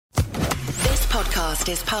podcast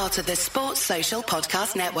is part of the Sports Social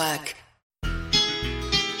Podcast Network.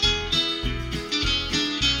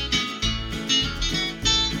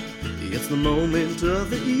 It's the moment of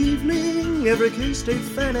the evening every K-State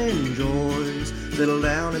fan enjoys. Settle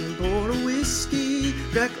down and pour a whiskey,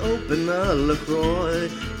 crack open a LaCroix.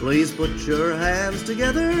 Please put your hands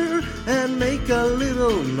together and make a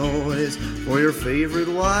little noise for your favorite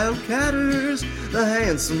Wildcatters, the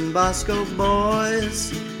handsome Bosco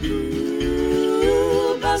Boys.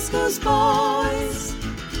 Ooh, Bosco's Boys.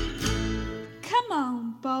 Come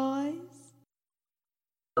on, boys.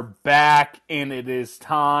 We're back, and it is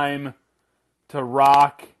time to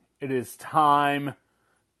rock. It is time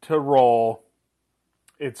to roll.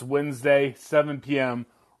 It's Wednesday, 7 p.m.,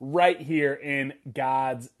 right here in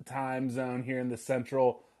God's time zone, here in the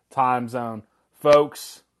Central Time Zone.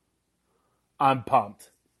 Folks, I'm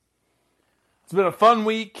pumped. It's been a fun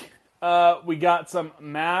week. We got some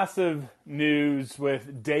massive news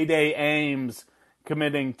with Day Ames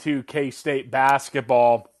committing to K-State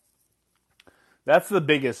basketball. That's the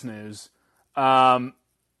biggest news. Guys,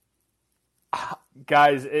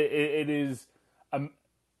 it is...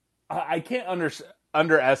 I can't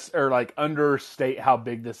understate how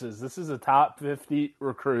big this is. This is a top 50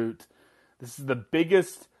 recruit. This is the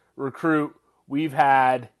biggest recruit we've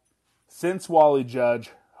had since Wally Judge.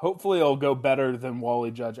 Hopefully it'll go better than Wally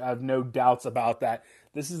Judge. I have no doubts about that.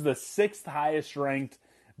 This is the 6th highest ranked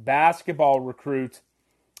basketball recruit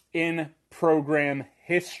in program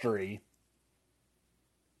history.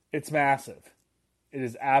 It's massive. It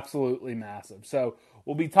is absolutely massive. So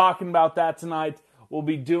we'll be talking about that tonight. We'll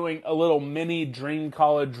be doing a little mini Dream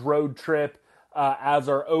College road trip as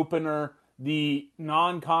our opener. The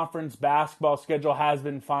non-conference basketball schedule has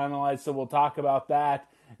been finalized, so we'll talk about that.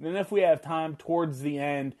 And then if we have time towards the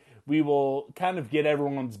end, we will kind of get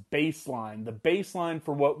everyone's baseline. The baseline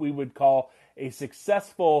for what we would call a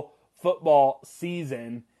successful football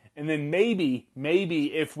season. And then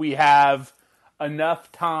maybe if we have enough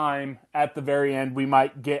time at the very end, we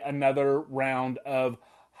might get another round of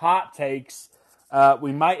hot takes.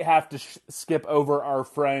 We might have to skip over our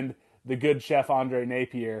friend, the good chef Andre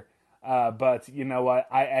Napier. But you know what?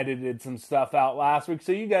 I edited some stuff out last week,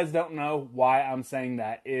 so you guys don't know why I'm saying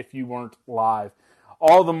that if you weren't live.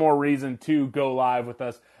 All the more reason to go live with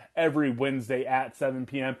us every Wednesday at 7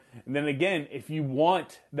 p.m. And then again, if you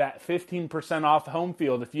want that 15% off home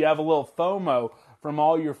field, if you have a little FOMO from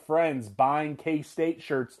all your friends buying K-State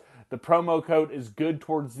shirts, the promo code is good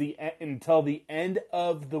towards the until the end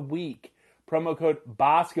of the week. Promo code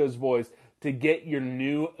Bosco's Boys to get your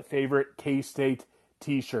new favorite K-State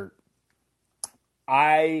t-shirt.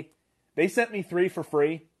 They sent me 3 for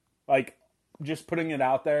free, like just putting it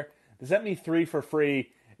out there. They sent me 3 for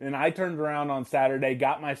free, and I turned around on Saturday,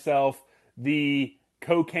 got myself the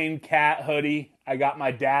Cocaine Cat hoodie. I got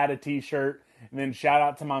my dad a t-shirt, and then shout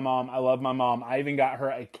out to my mom. I love my mom. I even got her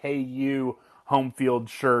a KU home field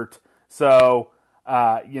shirt. So,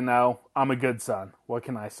 I'm a good son. What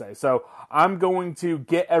can I say? So I'm going to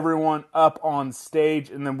get everyone up on stage,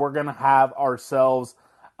 and then we're going to have ourselves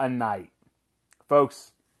a night.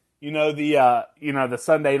 Folks, the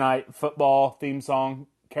Sunday night football theme song,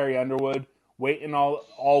 Carrie Underwood, waiting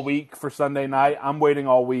all week for Sunday night. I'm waiting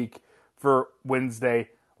all week for Wednesday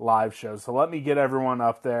live shows. So let me get everyone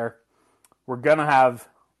up there. We're gonna have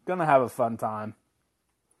a fun time.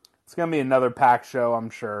 It's gonna be another packed show, I'm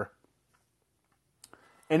sure.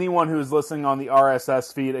 Anyone who's listening on the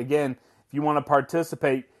RSS feed, again, if you want to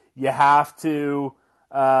participate, you have to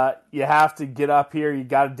get up here. You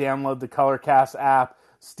got to download the Colorcast app.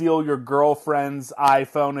 Steal your girlfriend's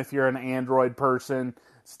iPhone if you're an Android person.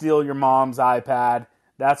 Steal your mom's iPad.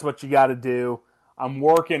 That's what you got to do. I'm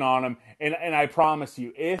working on them. And I promise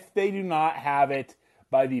you, if they do not have it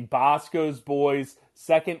by the Bosco's Boys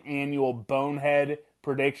 2nd annual Bonehead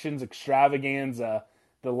Predictions Extravaganza,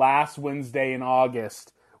 the last Wednesday in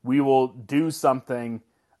August, we will do something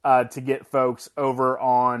to get folks over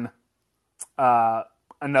on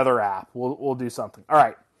another app. We'll do something. All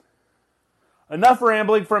right. Enough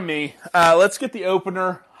rambling from me. Let's get the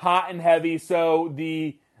opener hot and heavy. So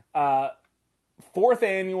the 4th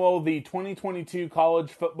annual, the 2022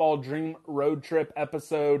 College Football Dream Road Trip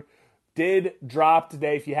episode did drop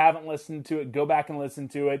today. If you haven't listened to it, go back and listen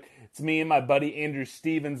to it. It's me and my buddy Andrew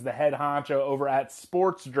Stevens, the head honcho over at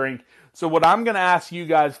Sports Drink. So what I'm going to ask you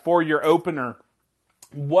guys for your opener,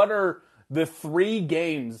 what are the 3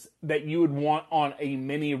 games that you would want on a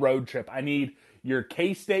mini road trip? I need your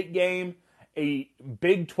K-State game, a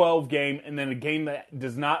Big 12 game, and then a game that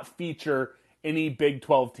does not feature any Big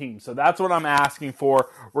 12 teams. So that's what I'm asking for.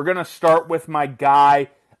 We're going to start with my guy,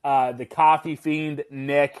 the coffee fiend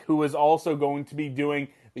Nick, who is also going to be doing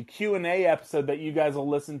the Q&A episode that you guys will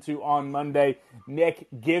listen to on Monday. Nick,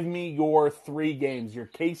 give me your 3 games, your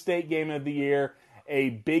K-State game of the year,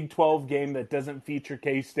 a Big 12 game that doesn't feature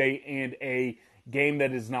K-State, and a game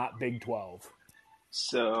that is not Big 12.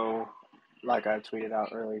 So, like I tweeted out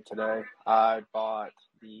earlier today, I bought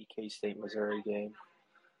the K-State Missouri game.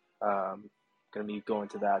 Going to be going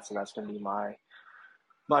to that, so that's going to be my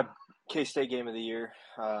K-State game of the year.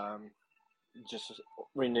 Just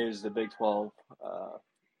renews the Big 12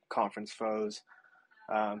 conference foes.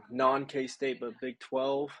 Non-K-State, but Big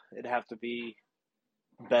 12, it'd have to be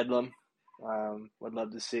Bedlam. Would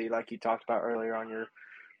love to see, like you talked about earlier on your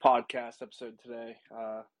podcast episode today,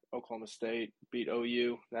 Oklahoma State beat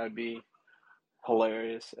OU. That would be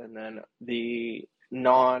hilarious. And then the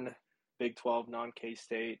non-Big 12,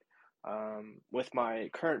 non-K-State, with my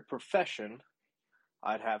current profession,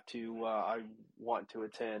 I want to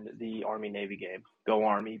attend the Army-Navy game. Go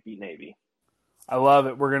Army, beat Navy. I love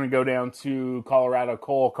it. We're going to go down to Colorado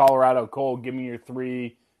Cole. Colorado Cole, give me your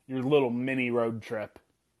little mini road trip.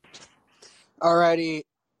 Alrighty,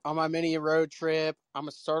 on my mini road trip, I'm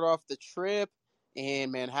going to start off the trip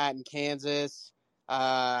in Manhattan, Kansas.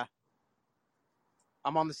 I'm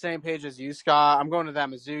on the same page as you, Scott. I'm going to that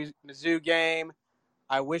Mizzou game.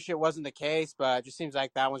 I wish it wasn't the case, but it just seems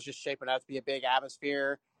like that one's just shaping up to be a big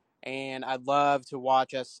atmosphere. And I'd love to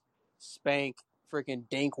watch us spank freaking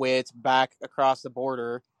Dinkwitz back across the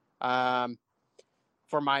border.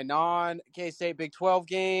 For my non-K-State Big 12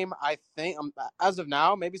 game, I think, as of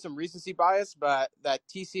now, maybe some recency bias, but that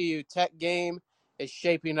TCU Tech game is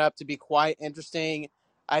shaping up to be quite interesting.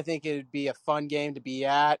 I think it would be a fun game to be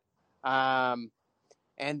at. And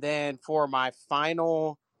then for my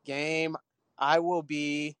final game, I will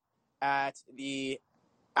be at the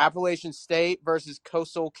Appalachian State versus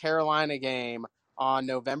Coastal Carolina game on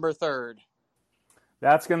November 3rd.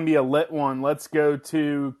 That's going to be a lit one. Let's go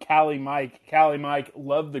to Cali Mike. Cali Mike,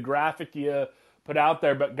 love the graphic you put out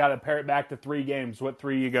there, but got to pair it back to 3 games. What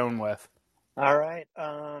 3 are you going with? All right.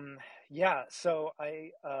 So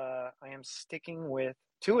I am sticking with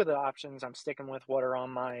 2 of the options. I'm sticking with what are on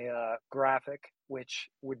my graphic, which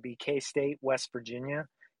would be K-State, West Virginia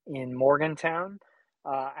in Morgantown.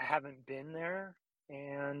 I haven't been there,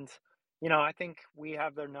 and I think we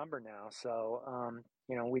have their number now. So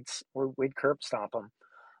we'd curb stomp them.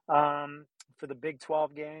 For the Big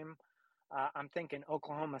 12 game, I'm thinking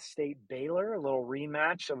Oklahoma State Baylor, a little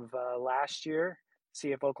rematch of last year.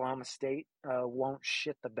 See if Oklahoma State won't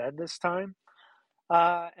shit the bed this time.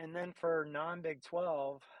 And then for non-Big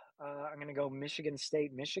 12, I'm going to go Michigan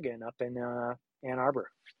State, Michigan up in Ann Arbor.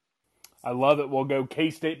 I love it. We'll go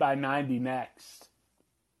K-State by 90 next.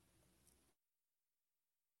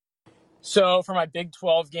 So for my Big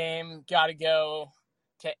 12 game, got to go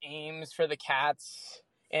to Ames for the Cats.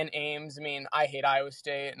 And Ames, I mean, I hate Iowa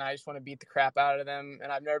State, and I just want to beat the crap out of them.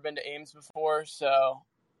 And I've never been to Ames before, so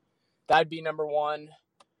that'd be number 1.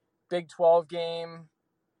 Big 12 game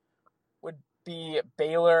would be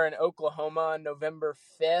Baylor and Oklahoma on November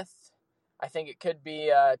 5th. I think it could be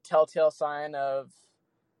a telltale sign of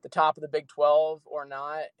the top of the Big 12 or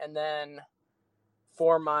not. And then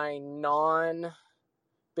for my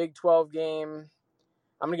non-Big 12 game,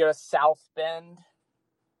 I'm going to go to South Bend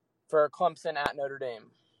for Clemson at Notre Dame.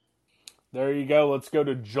 There you go. Let's go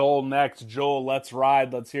to Joel next. Joel, let's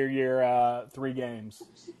ride. Let's hear your 3 games.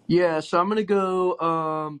 Yeah, so I'm going to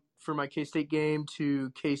go for my K-State game to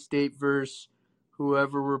K-State versus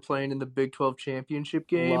whoever we're playing in the Big 12 championship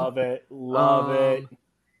game. Love it. Love it.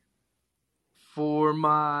 For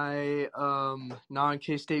my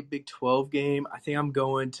non-K-State Big 12 game, I think I'm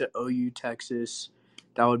going to OU, Texas.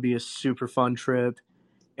 That would be a super fun trip.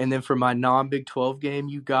 And then for my non-Big 12 game,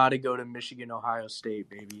 you got to go to Michigan, Ohio State,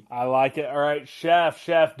 baby. I like it. All right, Chef,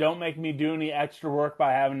 don't make me do any extra work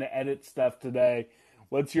by having to edit stuff today.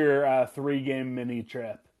 What's your 3-game mini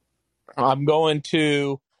trip? I'm going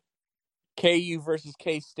to KU versus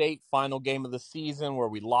K-State, final game of the season where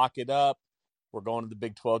we lock it up. We're going to the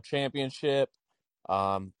Big 12 championship,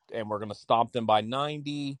 and we're going to stomp them by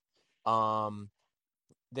 90.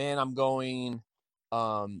 Then I'm going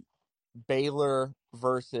Baylor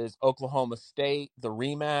versus Oklahoma State, the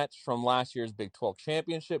rematch from last year's Big 12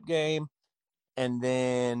 championship game. And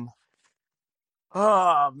then,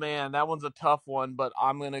 oh, man, that one's a tough one, but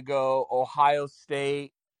I'm going to go Ohio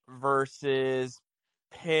State versus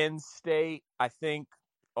Penn State. I think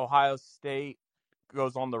Ohio State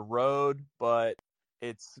goes on the road, but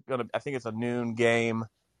I think it's a noon game,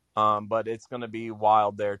 but it's going to be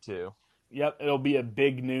wild there too. Yep, it'll be a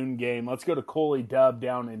big noon game. Let's go to Coley Dub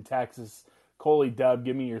down in Texas. Coley Dub,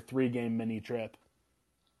 give me your 3-game mini trip.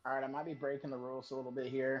 All right, I might be breaking the rules a little bit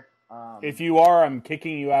here. If you are, I'm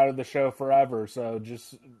kicking you out of the show forever. So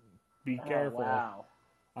just be careful. Wow.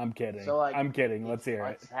 I'm kidding. So I'm kidding. Let's hear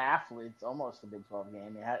it. It's almost a Big 12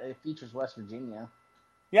 game. It features West Virginia.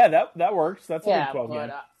 Yeah, that works. That's a Big 12 game.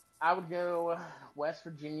 But I would go West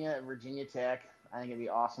Virginia at Virginia Tech. I think it'd be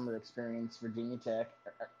awesome to experience Virginia Tech,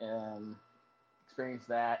 experience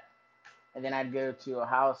that. And then I'd go to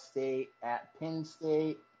Ohio State at Penn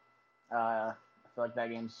State. I feel like that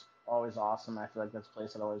game's always awesome. I feel like that's a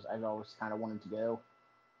place I've always kind of wanted to go.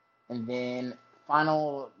 And then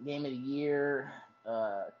final game of the year,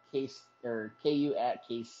 KU at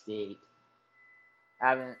K-State.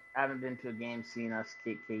 I haven't been to a game seeing us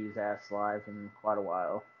kick KU's ass live in quite a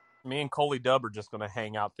while. Me and Coley Dub are just going to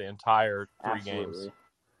hang out the entire 3 games.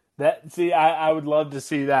 I would love to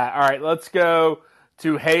see that. All right, let's go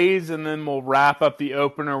to Hayes, and then we'll wrap up the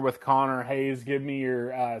opener with Connor. Hayes, give me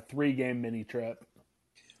your 3-game mini trip.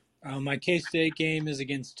 My K-State game is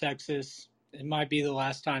against Texas. It might be the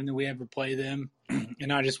last time that we ever play them,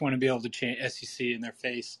 and I just want to be able to chant SEC in their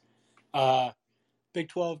face. Big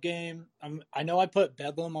 12 game. I know I put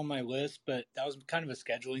Bedlam on my list, but that was kind of a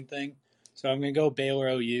scheduling thing. So I'm going to go Baylor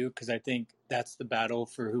OU because I think that's the battle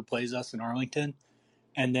for who plays us in Arlington.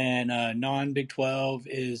 And then non-Big 12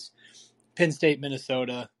 is Penn State,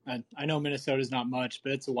 Minnesota. I know Minnesota's not much,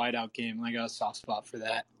 but it's a whiteout game, and I got a soft spot for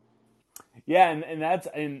that. Yeah,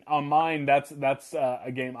 and on mine, that's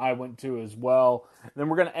a game I went to as well. And then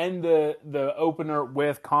we're going to end the opener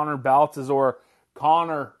with Connor Baltazar.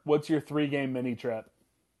 Connor, what's your 3-game mini trip?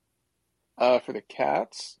 For the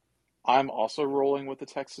Cats, I'm also rolling with the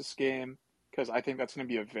Texas game because I think that's going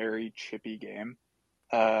to be a very chippy game.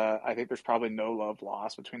 I think there's probably no love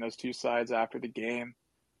lost between those two sides after the game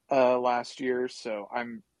last year, so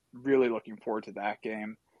I'm really looking forward to that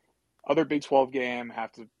game. Other Big 12 game,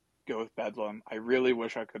 have to go with Bedlam. I really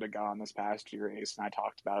wish I could have gone this past year. Ace and I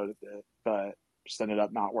talked about it a bit, but just ended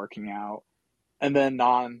up not working out. And then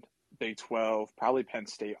non-Big 12, probably Penn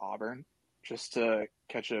State Auburn, just to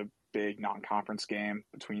catch a big non-conference game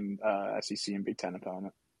between SEC and Big Ten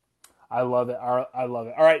opponent. I love it. I love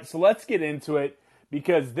it. All right, so let's get into it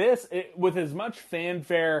because with as much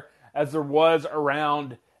fanfare as there was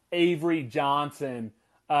around Avery Johnson,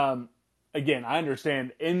 again, I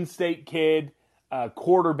understand in-state kid,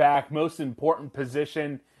 quarterback, most important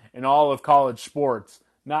position in all of college sports.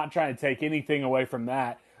 Not trying to take anything away from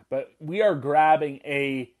that, but we are grabbing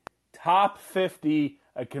a top 50,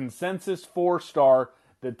 a consensus 4-star,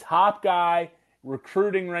 the top guy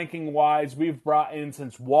recruiting ranking wise we've brought in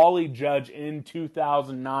since Wally Judge in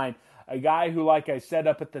 2009. A guy who, like I said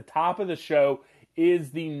up at the top of the show, is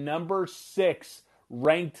the number 6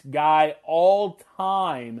 ranked guy all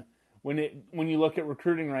time when you look at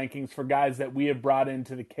recruiting rankings for guys that we have brought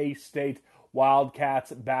into the K-State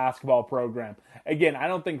Wildcats basketball program. Again, I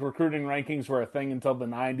don't think recruiting rankings were a thing until the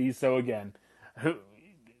 90s, so again,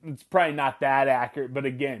 it's probably not that accurate, but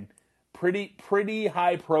again, pretty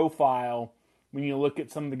high profile when you look at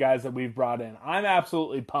some of the guys that we've brought in. I'm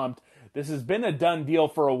absolutely pumped. This has been a done deal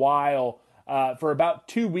for a while. For about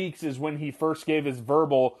 2 weeks is when he first gave his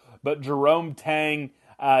verbal, but Jerome Tang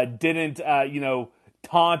didn't,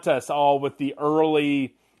 taunt us all with the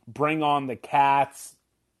early bring on the Cats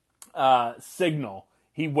signal.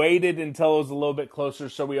 He waited until it was a little bit closer,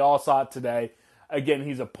 so we all saw it today. Again,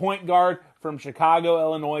 he's a point guard from Chicago,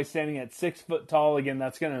 Illinois, standing at 6 foot tall. Again,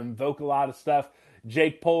 that's going to invoke a lot of stuff.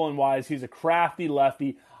 Jake Poland-wise, he's a crafty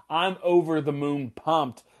lefty. I'm over the moon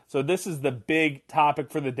pumped. So this is the big topic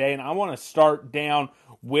for the day, and I want to start down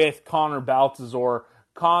with Connor Baltazar.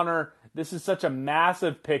 Connor, this is such a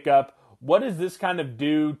massive pickup. What does this kind of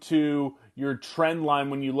do to your trend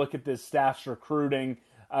line when you look at this staff's recruiting?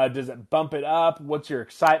 Does it bump it up? What's your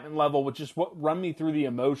excitement level? Run me through the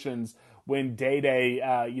emotions when Day-Day,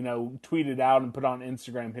 tweeted out and put on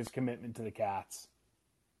Instagram his commitment to the Cats.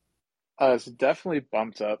 It's definitely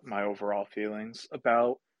bumped up my overall feelings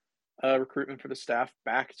about recruitment for the staff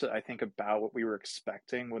back to, I think, about what we were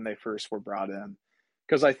expecting when they first were brought in.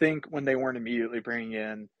 Because I think when they weren't immediately bringing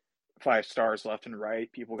in 5 stars left and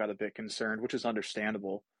right, people got a bit concerned, which is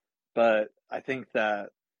understandable. But I think that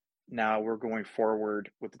now we're going forward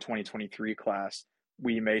with the 2023 class,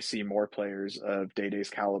 we may see more players of Day-Day's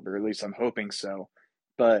caliber, at least I'm hoping so.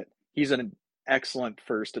 But he's an excellent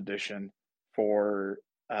first addition for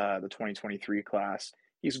the 2023 class.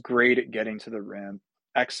 He's great at getting to the rim,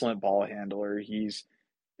 excellent ball handler. He's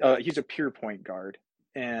a pure point guard,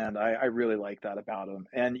 and I really like that about him.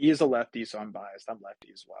 And he is a lefty, so I'm biased. I'm lefty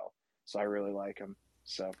as well, so I really like him.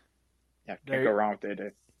 So, yeah, can't go wrong with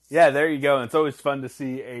Day-Day. Yeah, there you go. And it's always fun to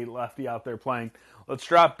see a lefty out there playing. Let's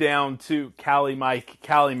drop down to Cali Mike.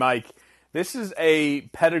 Cali Mike, this is a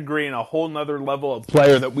pedigree and a whole nother level of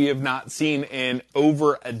player that we have not seen in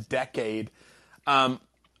over a decade.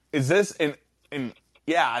 Is this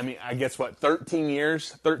I guess 13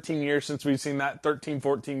 years? 13 years since we've seen that. 13,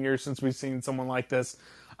 14 years since we've seen someone like this.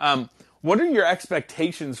 What are your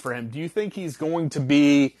expectations for him? Do you think he's going to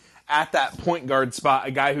be at that point guard spot,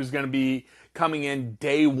 a guy who's going to be coming in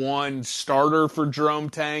day one starter for Jerome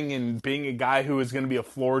Tang and being a guy who is going to be a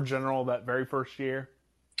floor general that very first year?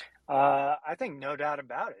 I think no doubt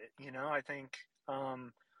about it. I think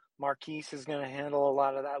Marquise is going to handle a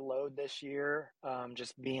lot of that load this year,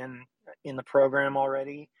 just being in the program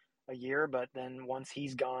already a year. But then once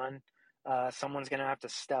he's gone, someone's going to have to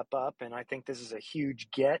step up, and I think this is a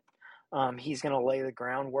huge get. He's going to lay the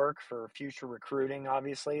groundwork for future recruiting,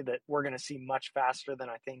 obviously, that we're going to see much faster than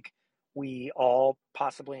I think we all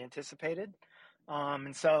possibly anticipated.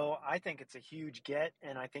 And so I think it's a huge get,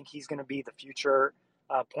 and I think he's going to be the future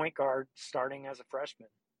point guard starting as a freshman.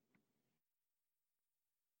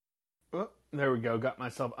 Oh, there we go. Got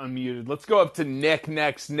myself unmuted. Let's go up to Nick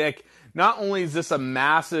next. Nick, not only is this a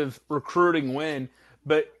massive recruiting win,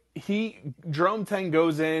 but Jerome Tang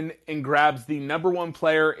goes in and grabs the number one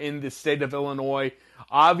player in the state of Illinois,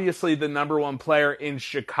 obviously the number one player in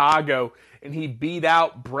Chicago, and he beat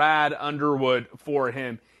out Brad Underwood for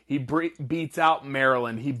him. He beats out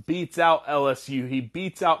Maryland. He beats out LSU. He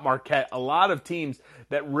beats out Marquette. A lot of teams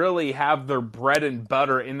that really have their bread and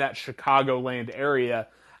butter in that Chicagoland area.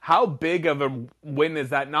 How big of a win is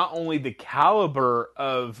that? Not only the caliber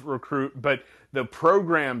of recruit, but the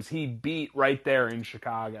programs he beat right there in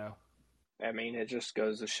Chicago. I mean, it just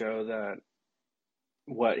goes to show that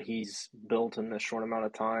what he's built in this short amount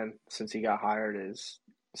of time since he got hired is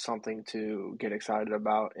something to get excited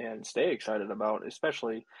about and stay excited about,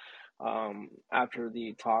 especially after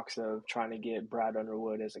the talks of trying to get Brad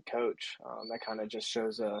Underwood as a coach. That kind of just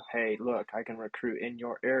shows hey, look, I can recruit in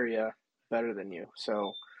your area better than you.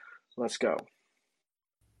 So let's go.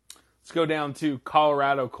 Let's go down to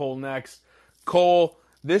Colorado. Cole next. Cole,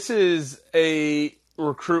 this is a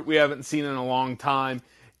recruit we haven't seen in a long time.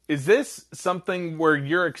 Is this something where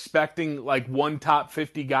you're expecting like one top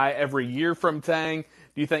 50 guy every year from Tang?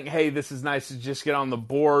 Do you think, hey, this is nice to just get on the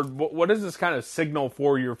board? What does this kind of signal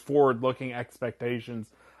for your forward-looking expectations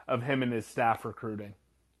of him and his staff recruiting?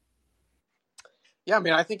 Yeah, I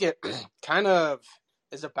mean, I think it kind of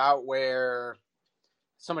is about where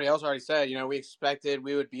somebody else already said, we expected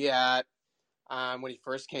we would be at when he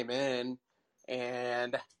first came in.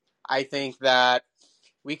 And I think that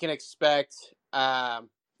we can expect,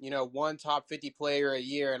 one top 50 player a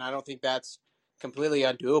year, and I don't think that's completely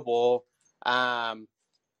undoable.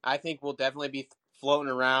 I think we'll definitely be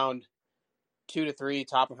floating around 2 to 3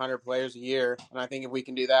 top 100 players a year, and I think if we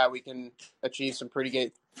can do that, we can achieve some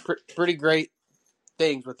pretty great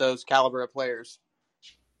things with those caliber of players.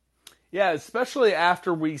 Yeah, especially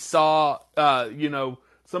after we saw,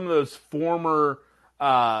 some of those former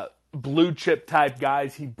blue chip type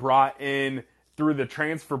guys he brought in through the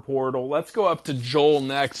transfer portal. Let's go up to Joel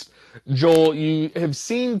next. Joel, you have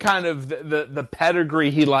seen kind of the pedigree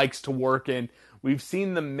he likes to work in. We've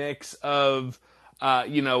seen the mix of,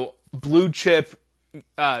 blue chip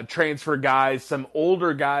transfer guys, some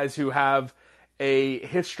older guys who have a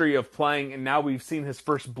history of playing, and now we've seen his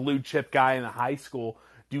first blue chip guy in high school.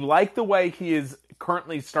 Do you like the way he is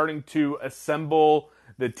currently starting to assemble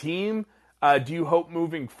the team? Do you hope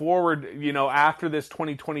moving forward, after this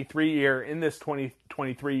 2023 year, in this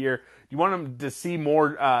 2023 year, do you want him to see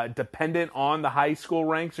more dependent on the high school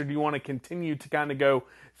ranks, or do you want to continue to kind of go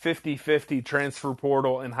 50-50 transfer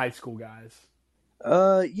portal and high school guys?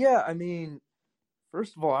 Yeah, I mean,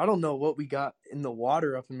 first of all, I don't know what we got in the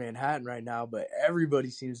water up in Manhattan right now, but everybody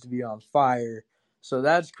seems to be on fire. So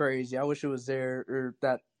that's crazy. I wish it was there,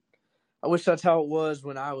 I wish that's how it was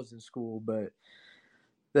when I was in school, but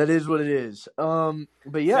that is what it is.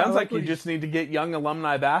 But yeah, sounds like you just need to get young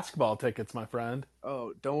alumni basketball tickets, my friend.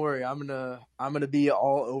 Oh, don't worry, I'm gonna be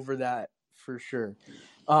all over that for sure.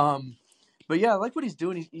 But yeah, I like what he's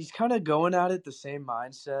doing. He's kind of going at it the same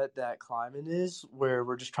mindset that Kleiman is, where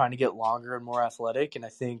we're just trying to get longer and more athletic. And I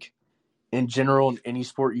think in general, in any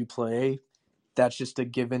sport you play, that's just a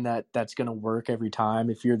given that's going to work every time.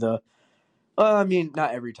 If you're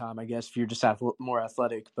not every time, I guess, if you're just more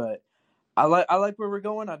athletic. But I like where we're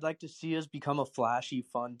going. I'd like to see us become a flashy,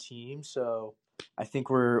 fun team. So I think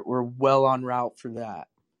we're well on route for that.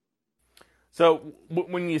 So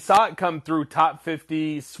when you saw it come through, top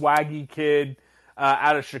 50, swaggy kid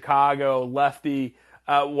out of Chicago, lefty,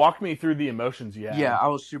 walk me through the emotions you had. Yeah, I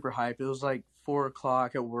was super hyped. It was like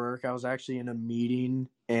 4:00 at work. I was actually in a meeting,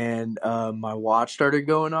 and my watch started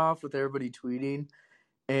going off with everybody tweeting,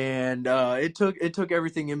 and it took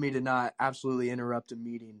everything in me to not absolutely interrupt a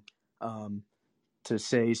meeting to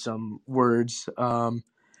say some words.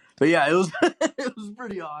 But yeah, it was it was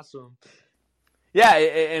pretty awesome. Yeah,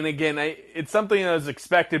 and again, it's something that was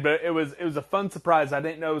expected, but it was a fun surprise. I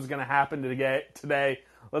didn't know it was going to happen today.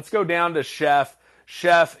 Let's go down to Chef.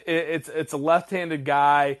 Chef, it's a left-handed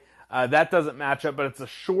guy. That doesn't match up, but it's a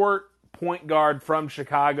short point guard from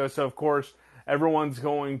Chicago. So of course, everyone's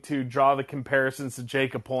going to draw the comparisons to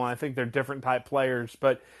Jacob Pullen. I think they're different type players,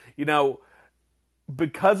 but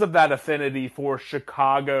because of that affinity for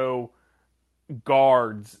Chicago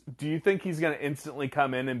guards, do you think he's going to instantly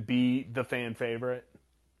come in and be the fan favorite?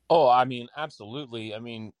 Oh, I mean, absolutely. I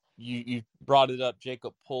mean, you brought it up,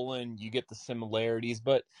 Jacob Pullen. You get the similarities,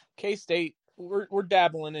 but K-State, we're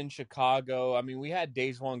dabbling in Chicago. I mean, we had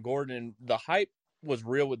Dejuan Gordon. The hype was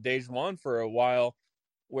real with Dejuan for a while,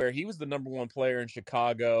 where he was the number one player in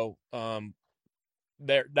Chicago.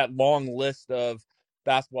 That long list of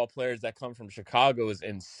basketball players that come from Chicago is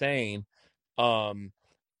insane,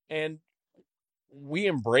 and we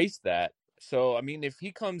embrace that. So, I mean, if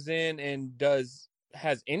he comes in and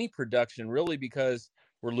has any production, really, because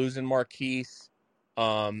we're losing Marquise,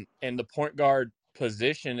 and the point guard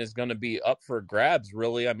position is going to be up for grabs,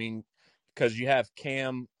 really. I mean, because you have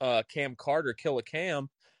Cam Carter, Killer Cam,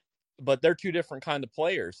 but they're two different kind of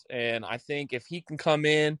players. And I think if he can come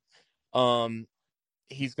in,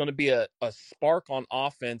 he's going to be a spark on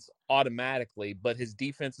offense automatically, but his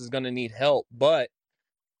defense is going to need help. But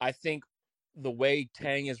I think the way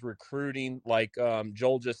Tang is recruiting, like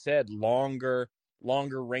Joel just said, longer,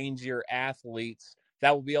 rangier athletes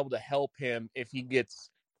that will be able to help him if he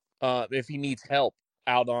needs help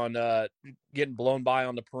out on getting blown by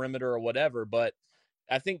on the perimeter or whatever. But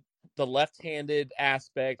I think the left-handed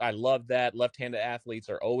aspect, I love that. Left-handed athletes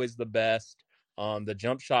are always the best. The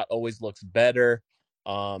jump shot always looks better.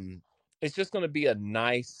 It's just going to be a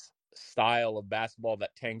nice style of basketball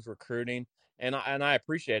that Tang's recruiting, and I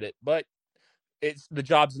appreciate it. But the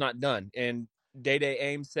job's not done. And Day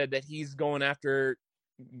Ames said that he's going after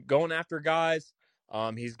guys.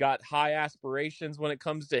 He's got high aspirations when it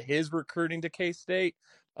comes to his recruiting to K-State.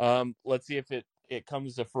 Let's see if it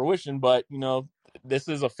comes to fruition. But this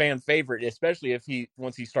is a fan favorite, especially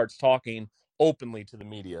once he starts talking openly to the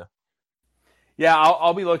media. Yeah,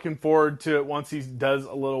 I'll be looking forward to it once he does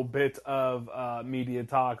a little bit of media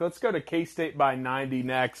talk. Let's go to K-State by 90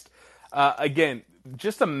 next. Again,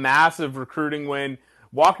 just a massive recruiting win.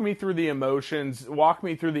 Walk me through the emotions. Walk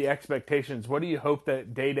me through the expectations. What do you hope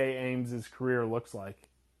that Day Ames' career looks like?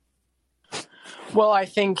 Well, I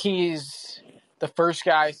think he's the first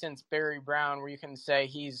guy since Barry Brown where you can say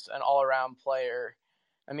he's an all-around player.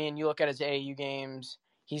 I mean, you look at his AAU games,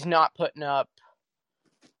 he's not putting up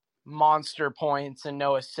monster points and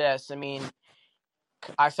no assists. I mean,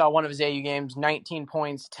 I saw one of his AAU games, 19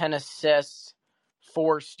 points, 10 assists,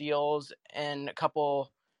 4 steals, and a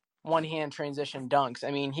couple one-hand transition dunks.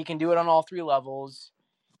 I mean, he can do it on all 3 levels.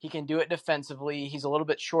 He can do it defensively. He's a little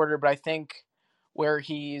bit shorter, but I think where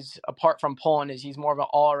he's, apart from Pullen, is he's more of an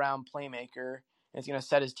all-around playmaker, and it's going to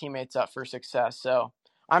set his teammates up for success. So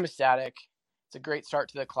I'm ecstatic. It's a great start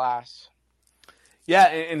to the class. Yeah,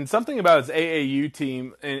 and something about his AAU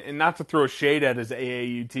team, and not to throw shade at his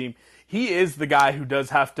AAU team, he is the guy who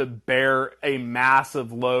does have to bear a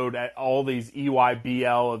massive load at all these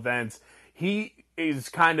EYBL events. He is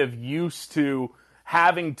kind of used to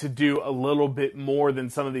having to do a little bit more than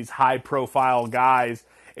some of these high-profile guys,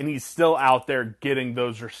 and he's still out there getting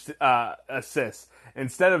those assists.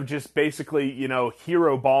 Instead of just basically,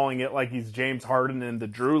 hero balling it like he's James Harden in the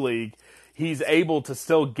Drew League, he's able to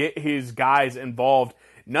still get his guys involved,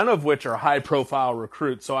 none of which are high-profile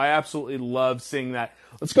recruits. So I absolutely love seeing that.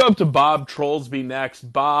 Let's go up to Bob Trollsby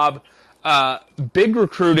next. Bob, big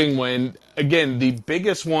recruiting win. Again, the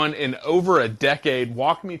biggest one in over a decade.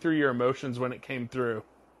 Walk me through your emotions when it came through.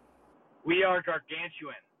 We are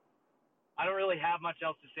gargantuan. I don't really have much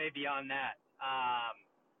else to say beyond that.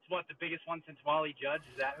 It's the biggest one since Wally Judge?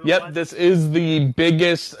 Is that who it was? This is the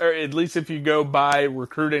biggest, or at least if you go by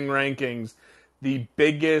recruiting rankings, the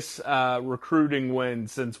biggest recruiting win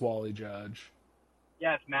since Wally Judge.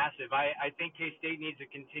 Yeah, it's massive. I think K-State needs to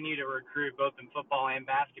continue to recruit both in football and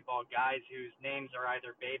basketball guys whose names are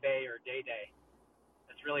either Bebe or Day.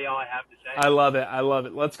 That's really all I have to say. I love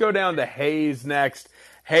it. Let's go down to Hayes next.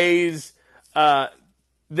 Hayes,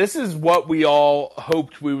 this is what we all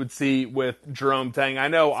hoped we would see with Jerome Tang. I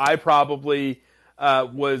know I probably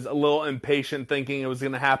was a little impatient, thinking it was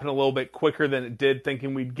going to happen a little bit quicker than it did,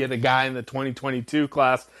 thinking we'd get a guy in the 2022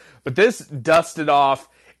 class. But this dusted off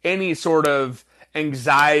any sort of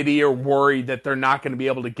anxiety or worry that they're not going to be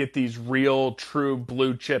able to get these real, true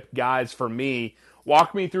blue chip guys for me.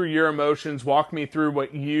 Walk me through your emotions. Walk me through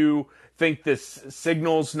what you think this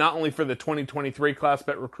signals, not only for the 2023 class,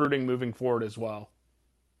 but recruiting moving forward as well.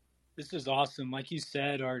 This is awesome. Like you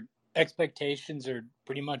said, our expectations are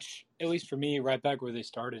pretty much, at least for me, right back where they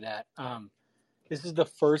started at. This is the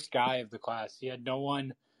first guy of the class. He had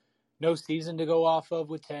no season to go off of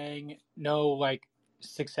with Tang, no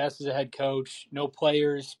success as a head coach, no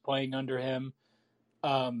players playing under him.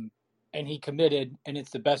 And he committed, and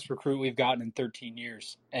it's the best recruit we've gotten in 13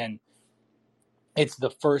 years. And it's the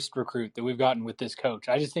first recruit that we've gotten with this coach.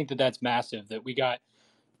 I just think that that's massive, that we got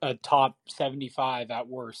a top 75 at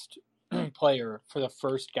worst player for the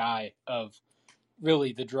first guy of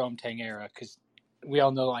really the Jerome Tang era, because we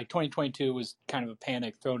all know 2022 was kind of a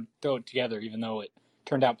panic, throw it together, even though it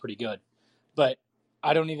turned out pretty good. But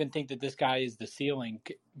I don't even think that this guy is the ceiling,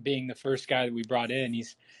 being the first guy that we brought in.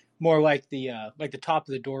 He's more like the top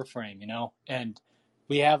of the door frame, and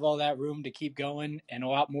we have all that room to keep going and a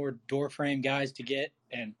lot more door frame guys to get,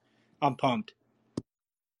 and I'm pumped.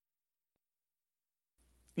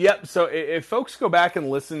 Yep. So if folks go back and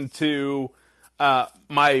listen to the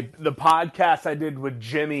podcast I did with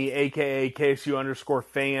Jimmy, aka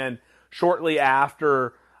KSU_fan, shortly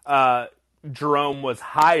after Jerome was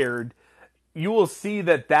hired, you will see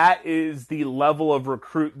that is the level of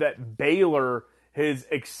recruit that Baylor has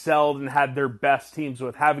excelled and had their best teams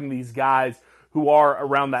with, having these guys who are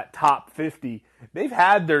around that top 50. They've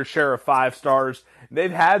had their share of 5 stars.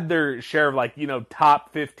 They've had their share of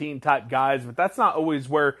top 15 type guys, but that's not always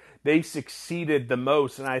where they succeeded the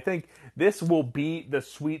most. And I think this will be the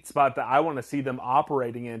sweet spot that I want to see them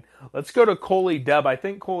operating in. Let's go to Coley Dub. I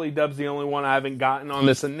think Coley Dub's the only one I haven't gotten on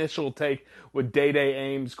this initial take with Day-Day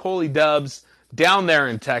Ames. Coley Dub's down there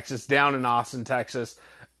in Texas, down in Austin, Texas.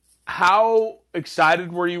 How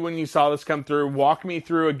excited were you when you saw this come through? Walk me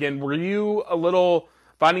through again. Were you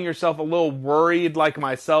finding yourself a little worried like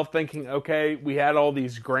myself, thinking, okay, we had all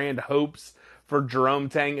these grand hopes for Jerome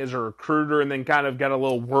Tang as a recruiter, and then kind of got a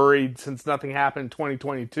little worried since nothing happened in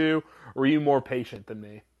 2022? Or were you more patient than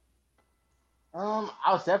me? I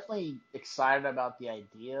was definitely excited about the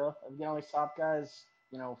idea of getting all these top guys,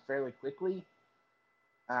 fairly quickly.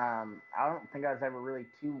 I don't think I was ever really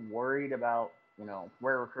too worried about,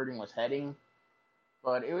 where recruiting was heading.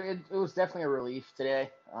 But it was definitely a relief today.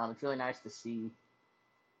 It's really nice to see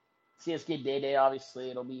us get Day-Day, obviously.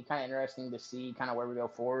 It'll be kind of interesting to see kind of where we go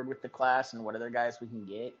forward with the class and what other guys we can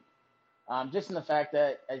get. Just in the fact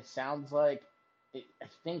that it sounds like, I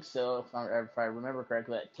think so, if I remember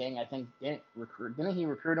correctly, that Tang, I think, didn't he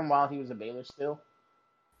recruit him while he was at Baylor still?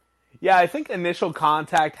 Yeah, I think initial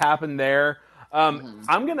contact happened there.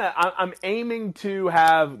 I'm aiming to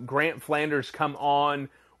have Grant Flanders come on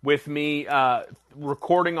with me,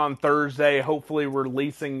 recording on Thursday, hopefully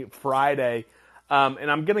releasing Friday.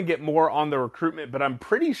 And I'm going to get more on the recruitment, but I'm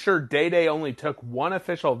pretty sure Day-Day only took one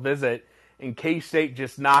official visit, and K-State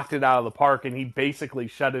just knocked it out of the park, and he basically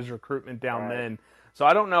shut his recruitment down then. So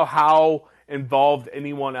I don't know how involved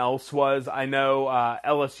anyone else was. I know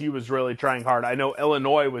LSU was really trying hard. I know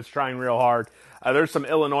Illinois was trying real hard. There's some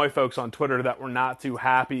Illinois folks on Twitter that were not too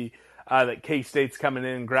happy that K-State's coming in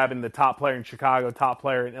and grabbing the top player in Chicago, top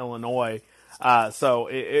player in Illinois. So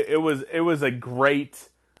it was a great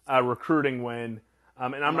recruiting win.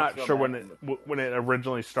 And I'm not sure when it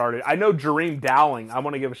originally started. I know Jareem Dowling. I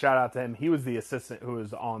want to give a shout out to him. He was the assistant who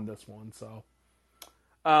was on this one. So,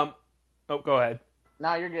 go ahead.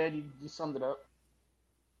 No, you're good. You summed it up.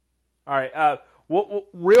 All right.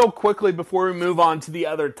 Real quickly before we move on to the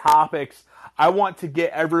other topics, I want to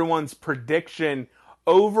get everyone's prediction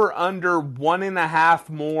over under 1.5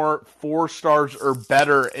 more 4 stars or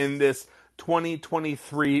better in this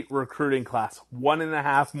 2023 recruiting class.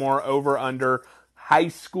 1.5 more over under high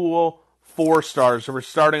school 4 stars. So we're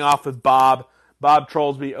starting off with Bob. Bob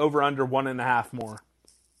Trollsby, over under 1.5 more.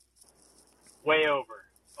 Way over.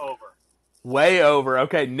 Way over.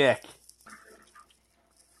 Okay, Nick.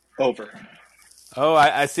 Over. Oh,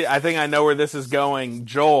 I see. I think I know where this is going.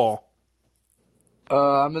 Joel.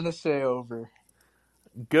 I'm going to say over.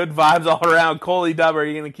 Good vibes all around. Coley Dub, are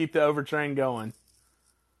you going to keep the over train going?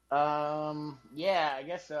 Yeah, I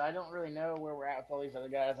guess so. I don't really know where we're at with all these other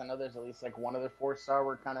guys. I know there's at least one other 4-star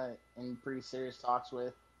we're kind of in pretty serious talks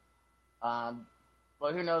with.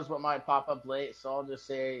 But who knows what might pop up late, so I'll just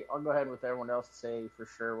say, I'll go ahead with everyone else to say for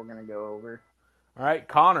sure we're going to go over. All right,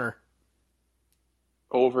 Connor.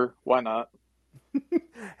 Over. Why not?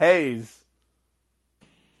 Hayes.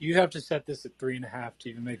 You have to set this at 3.5 to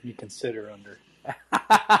even make me consider under.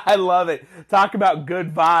 I love it. Talk about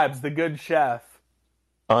good vibes, the good chef.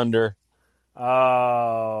 Under.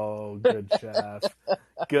 Oh, good chef.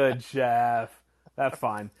 Good chef. That's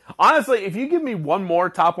fine. Honestly, if you give me one more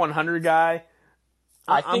top 100 guy,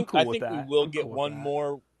 I'm cool with that. I think we will I'm get cool with one that.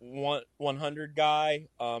 more 100 guy,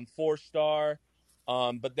 4-star.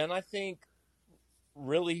 But then I think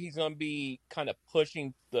really he's going to be kind of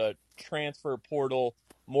pushing the transfer portal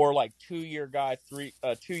more like 2-year guy,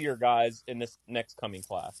 2-year guys in this next coming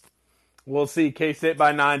class. We'll see. K-State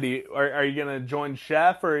by 90. Are you going to join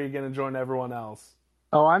Chef or are you going to join everyone else?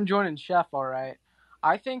 Oh, I'm joining Chef, all right.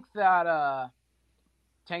 I think that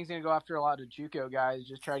Tang's going to go after a lot of JUCO guys,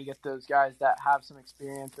 just try to get those guys that have some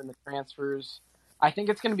experience in the transfers. I think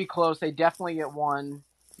it's going to be close. They definitely get one,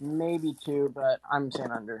 maybe two, but I'm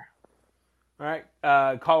saying under. All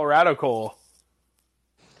right. Colorado Cole.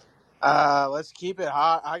 Let's keep it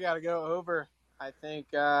hot. I got to go over. I think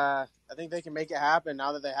they can make it happen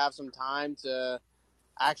now that they have some time to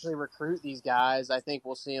actually recruit these guys. I think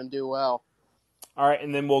we'll see them do well. All right,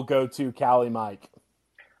 and then we'll go to Cali Mike.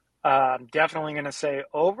 I'm definitely going to say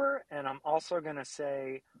over, and I'm also going to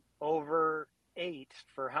say over 8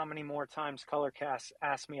 for how many more times Colorcast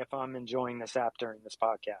asked me if I'm enjoying this app during this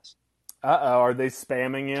podcast. Uh-oh, are they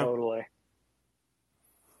spamming you? Totally.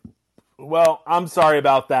 Well, I'm sorry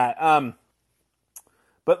about that.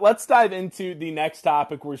 But let's dive into the next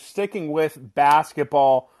topic. We're sticking with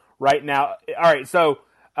basketball right now. All right, so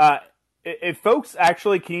if folks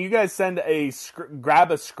actually, can you guys grab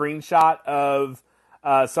a screenshot of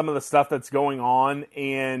some of the stuff that's going on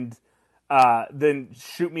and then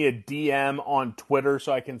shoot me a DM on Twitter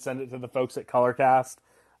so I can send it to the folks at Colorcast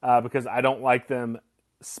because I don't like them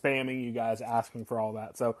spamming you guys asking for all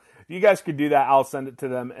that. So if you guys could do that, I'll send it to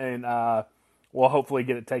them and we'll hopefully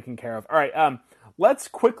get it taken care of. All right, let's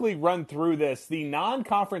quickly run through this. The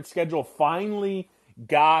non-conference schedule finally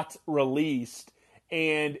got released,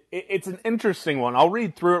 and it's an interesting one. I'll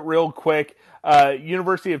read through it real quick.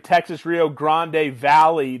 University of Texas, Rio Grande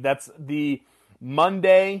Valley, that's the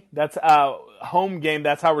Monday. That's home game.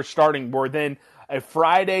 That's how we're starting. We're then a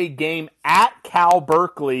Friday game at Cal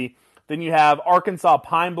Berkeley. Then you have Arkansas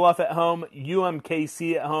Pine Bluff at home,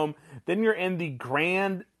 UMKC at home. Then you're in the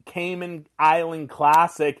Grand Cayman Island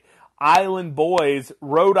Classic. Island Boys,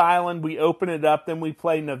 Rhode Island, we open it up. Then we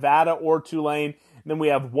play Nevada or Tulane. Then we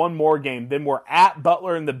have one more game. Then we're at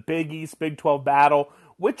Butler in the Big East Big 12 battle.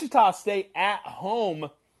 Wichita State at home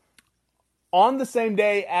on the same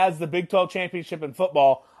day as the Big 12 championship in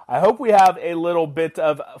football. I hope we have a little bit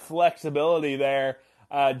of flexibility there.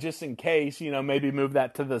 Just in case, maybe move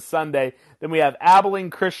that to the Sunday. Then we have Abilene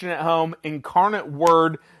Christian at home, Incarnate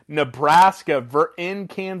Word, Nebraska in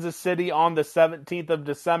Kansas City on the 17th of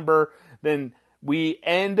December. Then we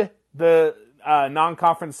end the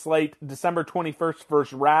non-conference slate December 21st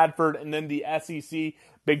versus Radford, and then the SEC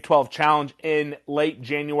Big 12 Challenge in late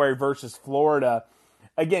January versus Florida.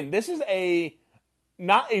 Again, this is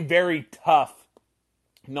not a very tough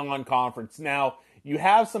non-conference. Now, you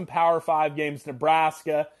have some Power 5 games,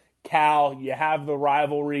 Nebraska, Cal. You have the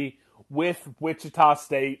rivalry with Wichita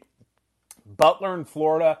State. Butler and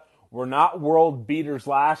Florida were not world beaters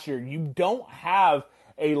last year. You don't have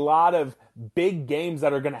a lot of big games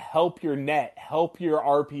that are going to help your net, help your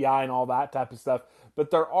RPI and all that type of stuff.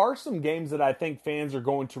 But there are some games that I think fans are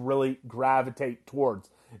going to really gravitate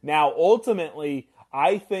towards. Now, ultimately,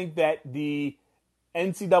 I think that the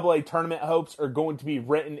NCAA tournament hopes are going to be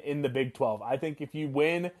written in the Big 12. I think if you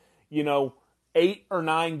win, 8 or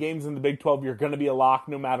 9 games in the Big 12, you're going to be a lock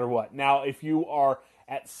no matter what. Now, if you are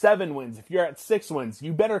at 7 wins, if you're at 6 wins,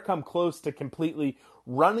 you better come close to completely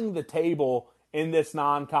running the table in this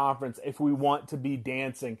non-conference if we want to be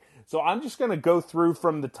dancing. So I'm just going to go through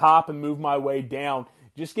from the top and move my way down.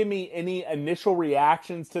 Just give me any initial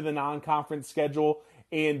reactions to the non-conference schedule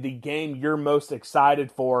and the game you're most excited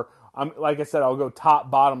for. Like I said, I'll go top,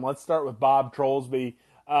 bottom. Let's start with Bob Trollsby.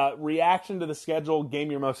 Reaction to the schedule, game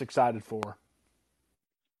you're most excited for.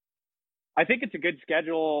 I think it's a good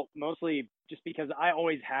schedule, mostly just because I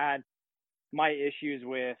always had my issues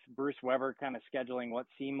with Bruce Weber kind of scheduling what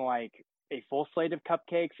seemed like a full slate of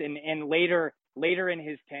cupcakes. And later in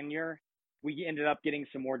his tenure, we ended up getting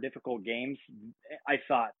some more difficult games. I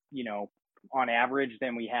thought, on average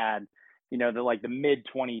than we had, the mid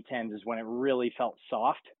 2010s is when it really felt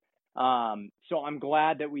soft. So I'm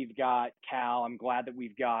glad that we've got Cal. I'm glad that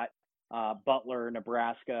we've got Butler,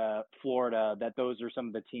 Nebraska, Florida, that those are some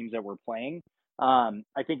of the teams that we're playing.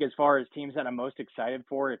 I think as far as teams that I'm most excited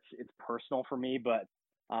for, it's personal for me, but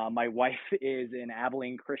my wife is an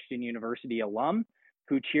Abilene Christian University alum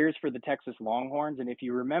who cheers for the Texas Longhorns. And if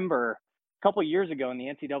you remember, a couple of years ago in the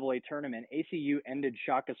NCAA tournament, ACU ended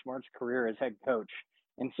Shaka Smart's career as head coach.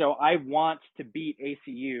 And so I want to beat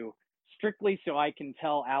ACU strictly so I can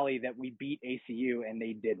tell Allie that we beat ACU and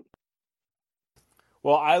they didn't.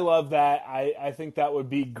 Well, I love that. I think that would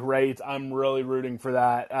be great. I'm really rooting for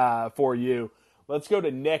that for you. Let's go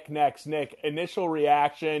to Nick next. Nick, initial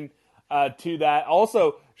reaction to that.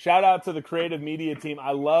 Also, shout out to the creative media team.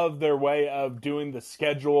 I love their way of doing the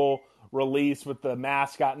schedule release with the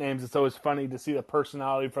mascot names. It's always funny to see the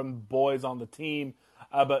personality from the boys on the team.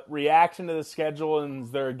 But reaction to the schedule, and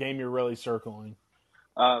is there a game you're really circling?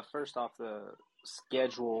 First off, the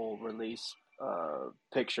schedule release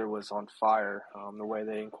picture was on fire. The way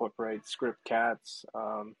they incorporate script cats,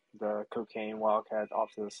 the cocaine wildcat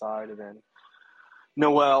off to the side, and then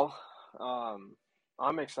Noel.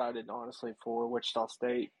 I'm excited, honestly, for Wichita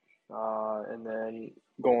State, and then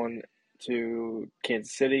going to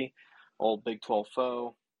Kansas City, old Big 12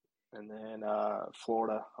 foe, and then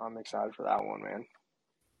Florida. I'm excited for that one, man.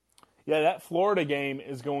 Yeah, that Florida game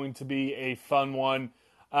is going to be a fun one.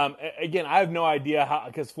 Again, I have no idea how,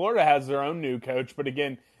 because Florida has their own new coach, but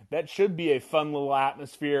again, that should be a fun little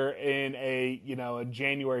atmosphere in a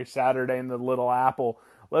January Saturday in the Little Apple.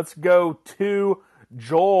 Let's go to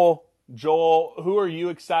Joel. Joel, who are you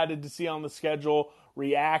excited to see on the schedule?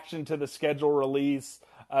 Reaction to the schedule release.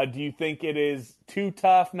 Do you think it is too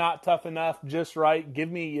tough, not tough enough, just right?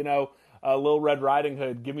 Give me, a Little Red Riding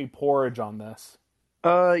Hood. Give me porridge on this.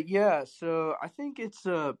 Yeah, so I think it's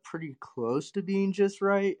pretty close to being just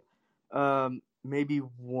right. Maybe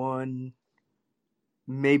one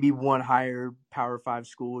higher Power 5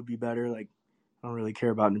 school would be better. Like, I don't really care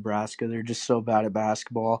about Nebraska. They're just so bad at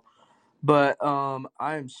basketball. But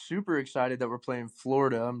I am super excited that we're playing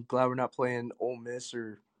Florida. I'm glad we're not playing Ole Miss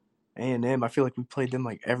or A&M. I feel like we played them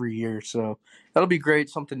like every year, so that'll be great,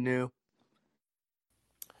 something new.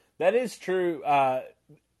 That is true.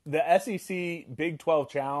 The SEC Big 12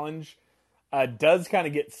 Challenge does kind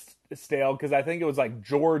of get stale because I think it was like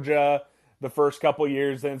Georgia the first couple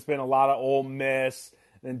years, then it's been a lot of Ole Miss,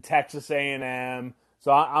 then Texas A&M.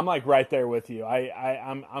 So I'm like right there with you.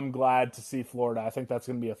 I'm glad to see Florida. I think that's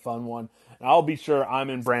going to be a fun one. And I'll be sure I'm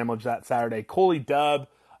in Bramlage that Saturday. Coley Dub,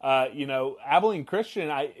 Abilene Christian,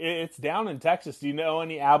 it's down in Texas. Do you know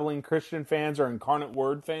any Abilene Christian fans or Incarnate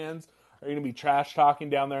Word fans? Are you going to be trash talking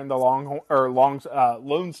down there in the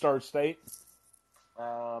Lone Star State?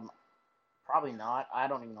 Probably not. I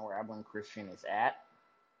don't even know where Abilene Christian is at.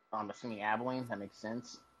 I'm assuming Abilene. That makes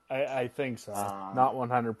sense. I think so. Not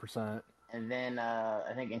 100%. And then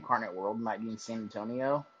I think Incarnate World might be in San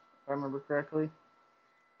Antonio, if I remember correctly.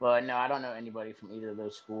 But no, I don't know anybody from either of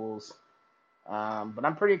those schools. But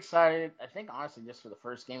I'm pretty excited. I think honestly, just for the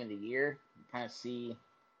first game of the year, kind of see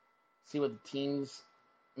what the team's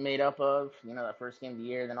made up of. That first game of the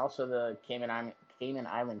year. Then also the Cayman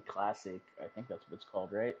Island Classic. I think that's what it's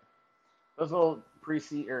called, right? Those little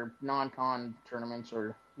pre-season or non-con tournaments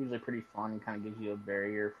are usually pretty fun and kind of gives you a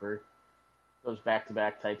barrier for those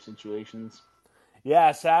back-to-back type situations.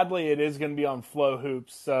 Yeah, sadly, it is going to be on Flow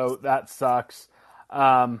Hoops, so that sucks.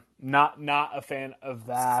 Not a fan of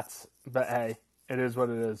that, but hey, it is what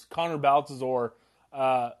it is. Connor Baltazar,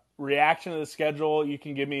 reaction to the schedule, you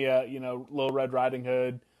can give me a, Little Red Riding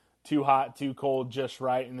Hood, too hot, too cold, just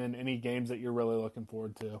right, and then any games that you're really looking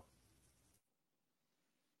forward to.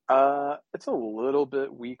 It's a little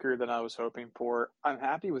bit weaker than I was hoping for. I'm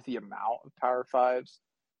happy with the amount of Power 5s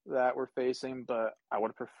that we're facing, but I would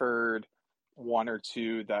have preferred one or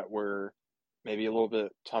two that were maybe a little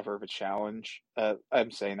bit tougher of a challenge. I'm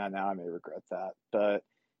saying that now, I may regret that, but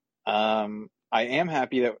I am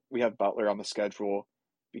happy that we have Butler on the schedule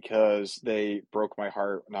because they broke my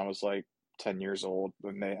heart when I was like 10 years old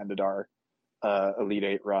when they ended our Elite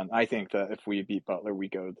Eight run. I think that if we beat Butler, we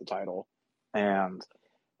go to the title. And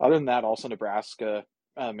other than that, also Nebraska,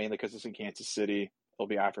 mainly because it's in Kansas City. It'll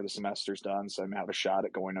be after the semester's done, so I may have a shot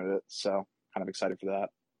at going to it. So kind of excited for that.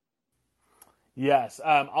 Yes.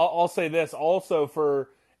 I'll say this also for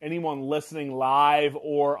anyone listening live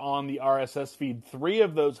or on the RSS feed, 3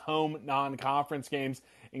 of those home non-conference games,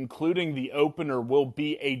 including the opener, will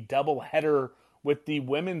be a doubleheader with the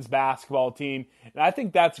women's basketball team. And I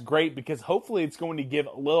think that's great because hopefully it's going to give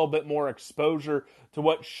a little bit more exposure to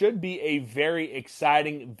what should be a very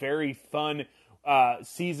exciting, very fun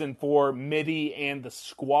season for Midi and the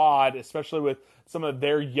squad, especially with some of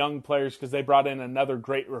their young players because they brought in another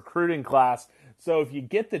great recruiting class. So if you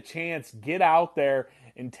get the chance, get out there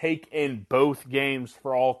and take in both games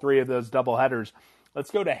for all 3 of those doubleheaders. Let's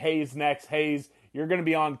go to Hayes next. Hayes, you're going to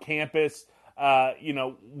be on campus.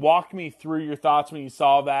 Walk me through your thoughts when you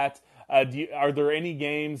saw that. Are there any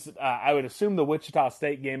games? I would assume the Wichita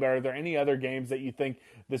State game, but are there any other games that you think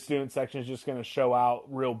the student section is just going to show out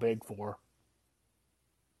real big for?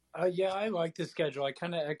 Yeah, I like the schedule. I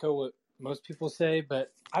kind of echo what most people say,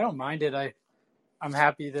 but I don't mind it. I'm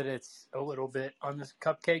happy that it's a little bit on this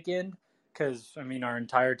cupcake end because, I mean, our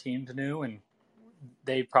entire team's new and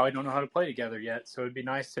they probably don't know how to play together yet, so it'd be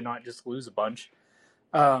nice to not just lose a bunch.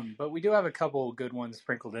 But we do have a couple good ones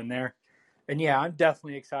sprinkled in there. And yeah, I'm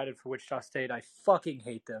definitely excited for Wichita State. I fucking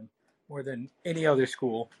hate them more than any other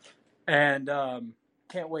school. And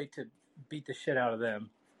can't wait to beat the shit out of them.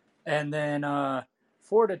 And then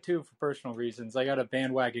Florida, too, for personal reasons. I got a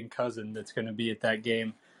bandwagon cousin that's going to be at that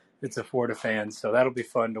game. It's a Florida fan, so that'll be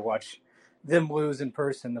fun to watch them lose in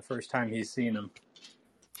person the first time he's seen them.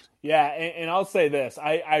 Yeah, and I'll say this.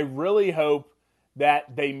 I really hope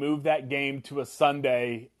that they move that game to a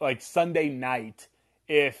Sunday, like Sunday night,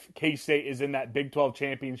 if K-State is in that Big 12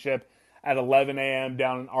 championship at 11 a.m.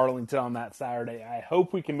 down in Arlington on that Saturday. I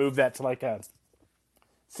hope we can move that to like a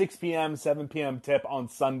 6 p.m., 7 p.m. tip on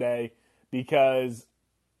Sunday because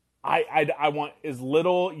I want as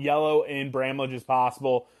little yellow in Bramlage as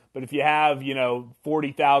possible. But if you have,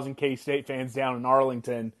 40,000 K-State fans down in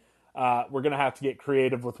Arlington, we're going to have to get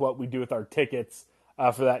creative with what we do with our tickets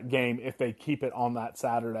for that game if they keep it on that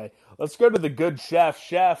Saturday. Let's go to the good chef.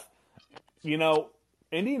 Chef,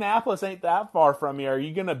 Indianapolis ain't that far from you. Are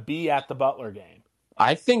you going to be at the Butler game?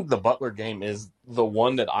 I think the Butler game is the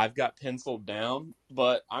one that I've got penciled down.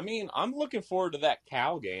 But, I mean, I'm looking forward to that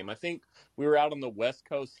Cal game. I think we were out on the West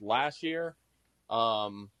Coast last year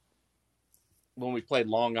when we played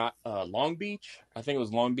Long Beach. I think it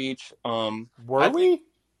was Long Beach. Were we?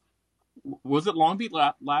 Was it Long Beach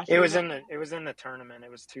last year? It was in the tournament.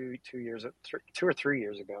 It was 2 or 3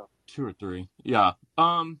 years ago. 2 or 3, yeah.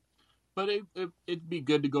 But it'd be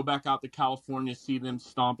good to go back out to California, see them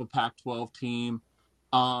stomp a Pac-12 team,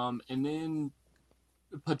 and then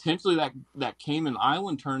potentially that Cayman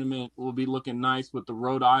Island tournament will be looking nice with the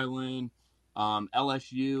Rhode Island,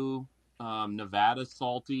 LSU, Nevada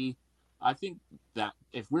Salty. I think that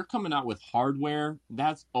if we're coming out with hardware,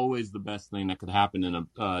 that's always the best thing that could happen in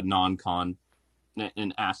a non-con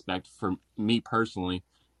an aspect for me personally.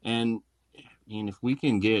 And I mean, if we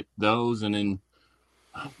can get those, and then,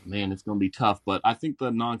 oh, man, it's going to be tough. But I think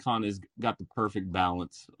the non-con has got the perfect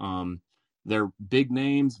balance. They're big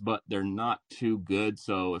names, but they're not too good.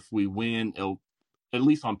 So if we win, it'll at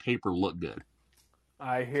least on paper look good.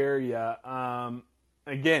 I hear ya.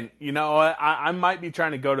 Again, you know what? I might be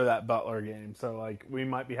trying to go to that Butler game, so like we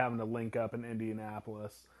might be having to link up in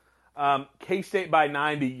Indianapolis. K-State by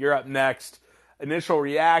 90. You're up next. Initial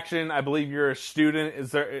reaction. I believe you're a student.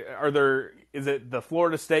 Is it the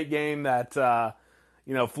Florida State game that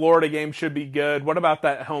Florida game should be good? What about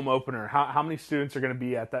that home opener? How many students are going to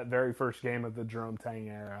be at that very first game of the Jerome Tang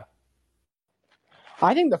era?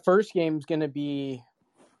 I think the first game is going to be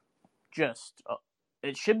just.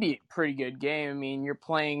 It should be a pretty good game. I mean, you're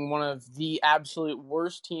playing one of the absolute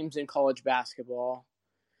worst teams in college basketball.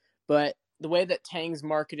 But the way that Tang's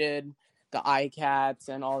marketed the ICATs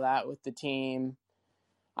and all that with the team,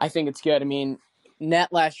 I think it's good. I mean,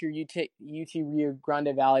 net last year, UT Rio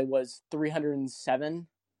Grande Valley was 307.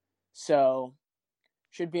 So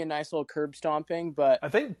should be a nice little curb stomping. But I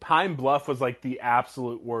think Pine Bluff was like the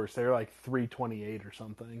absolute worst. They were like 328 or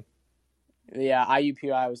something. Yeah,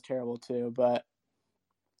 IUPUI was terrible too. But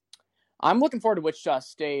I'm looking forward to Wichita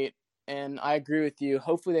State, and I agree with you.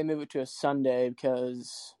 Hopefully they move it to a Sunday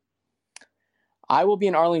because I will be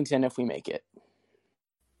in Arlington if we make it.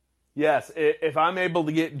 Yes, if I'm able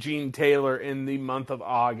to get Gene Taylor in the month of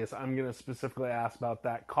August, I'm going to specifically ask about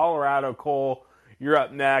that. Colorado, Cole, you're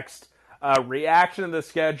up next. Reaction to the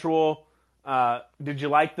schedule. Did you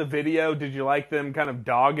like the video? Did you like them kind of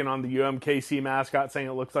dogging on the UMKC mascot, saying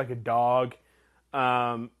it looks like a dog?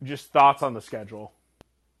 Just thoughts on the schedule.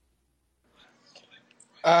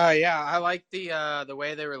 Yeah, I like the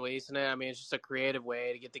way they're releasing it. I mean, it's just a creative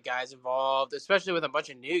way to get the guys involved, especially with a bunch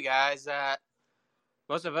of new guys that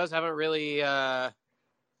most of us haven't really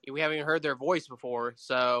we haven't heard their voice before.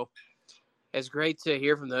 So it's great to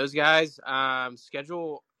hear from those guys.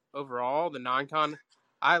 Schedule overall, the non-con,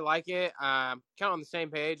 I like it. Kind of on the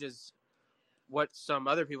same page as what some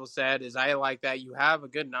other people said is I like that you have a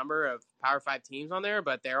good number of Power 5 teams on there,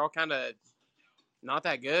 but they're all kind of not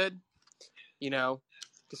that good,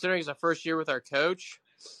 considering it's our first year with our coach.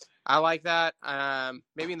 I like that.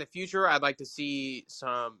 Maybe in the future, I'd like to see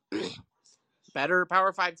some better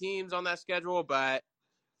Power 5 teams on that schedule, but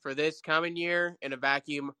for this coming year in a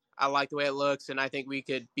vacuum, I like the way it looks, and I think we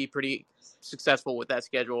could be pretty successful with that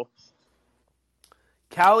schedule.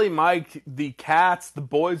 Callie, Mike, the Cats, the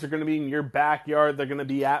boys are going to be in your backyard. They're going to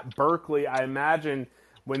be at Berkeley. I imagine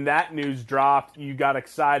when that news dropped, you got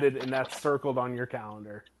excited, and that's circled on your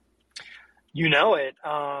calendar. You know it.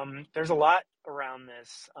 There's a lot around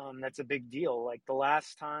this. That's a big deal. Like the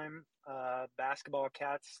last time basketball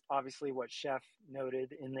Cats, obviously what Chef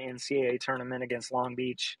noted in the NCAA tournament against Long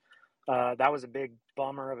Beach, that was a big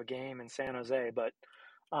bummer of a game in San Jose. But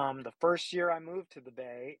the first year I moved to the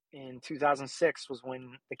Bay in 2006 was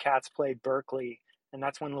when the Cats played Berkeley, and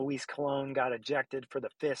that's when Luis Colon got ejected for the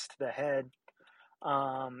fist to the head.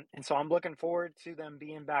 And so I'm looking forward to them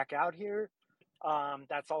being back out here.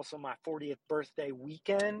 That's also my 40th birthday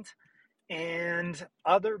weekend. And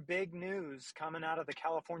other big news coming out of the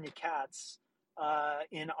California Cats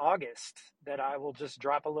in August that I will just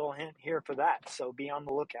drop a little hint here for that. So be on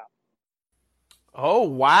the lookout. Oh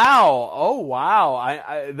wow!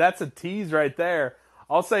 I that's a tease right there.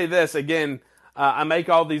 I'll say this again. I make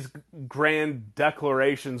all these grand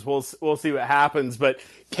declarations. We'll see what happens. But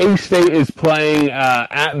K-State is playing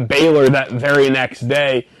at Baylor that very next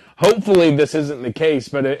day. Hopefully this isn't the case.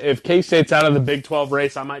 But if K-State's out of the Big 12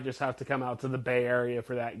 race, I might just have to come out to the Bay Area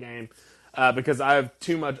for that game because I have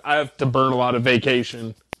too much. I have to burn a lot of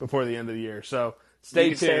vacation before the end of the year. So. Stay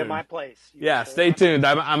tuned. Stay at my place. Stay tuned.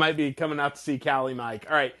 I might be coming out to see Callie Mike.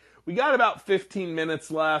 All right, we got about 15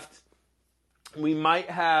 minutes left. We might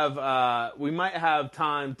have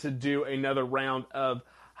time to do another round of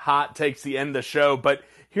hot takes the end of the show. But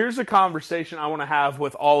here's a conversation I want to have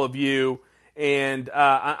with all of you, and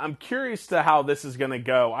I'm curious to how this is going to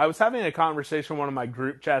go. I was having a conversation in one of my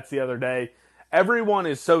group chats the other day. Everyone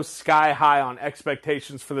is so sky high on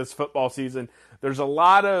expectations for this football season. There's a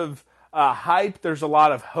lot of hype, there's a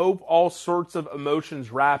lot of hope, all sorts of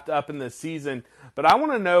emotions wrapped up in this season. But I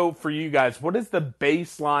want to know for you guys, what is the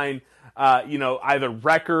baseline, either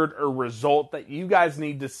record or result that you guys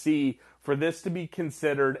need to see for this to be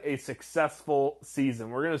considered a successful season?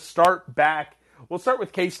 We're going to start back. We'll start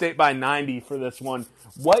with K-State by 90 for this one.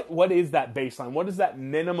 What is that baseline? What is that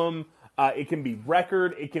minimum? It can be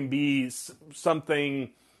record. It can be something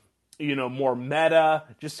more meta.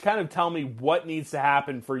 Just kind of tell me what needs to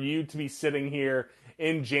happen for you to be sitting here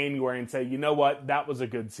in January and say, you know what, that was a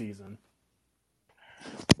good season.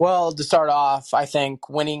 Well, to start off, I think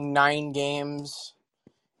winning 9 games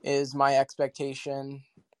is my expectation,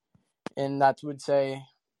 and that would say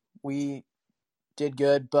we did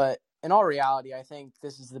good. But in all reality, I think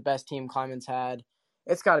this is the best team Kleiman's had.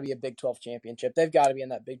 It's got to be a Big 12 championship. They've got to be in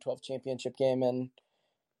that Big 12 championship game and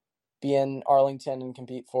be in Arlington and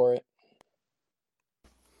compete for it.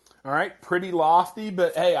 All right, pretty lofty,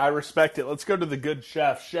 but hey, I respect it. Let's go to the good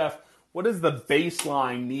Chef. Chef, what is the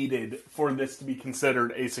baseline needed for this to be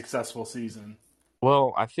considered a successful season?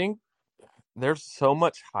 Well, I think there's so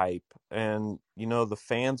much hype, and the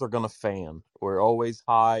fans are going to fan. We're always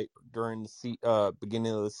high during the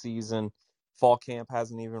beginning of the season. Fall camp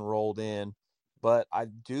hasn't even rolled in, but I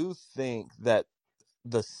do think that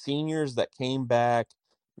the seniors that came back,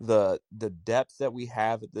 the depth that we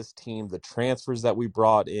have at this team, the transfers that we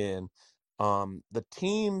brought in, the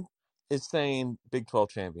team is saying Big 12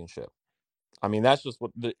 championship. I mean, that's just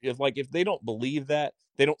what it's like. If they don't believe that,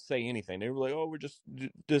 they don't say anything. They were like, "Oh, we're just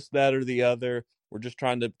that or the other. We're just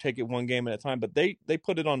trying to take it one game at a time." But they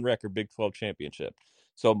put it on record, Big 12 championship.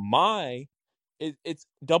 So it's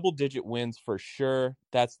double-digit wins for sure.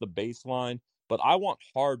 That's the baseline. But I want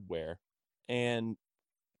hardware, and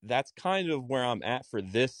that's kind of where I'm at for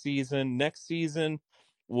this season. Next season,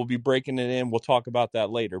 we'll be breaking it in. We'll talk about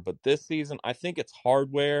that later. But this season, I think it's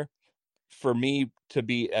hardware for me to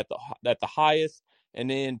be at the highest, and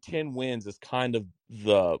then 10 wins is kind of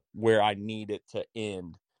the where I need it to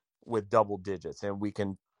end with double digits, and we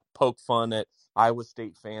can poke fun at Iowa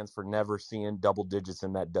State fans for never seeing double digits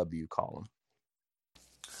in that W column.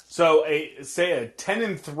 So, say a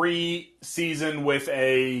 10-3 season with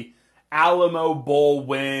a Alamo Bowl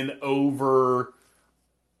win over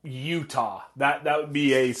Utah. That would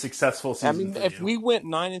be a successful season. I mean, if we went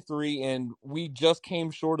 9-3 and we just came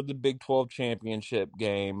short of the Big 12 championship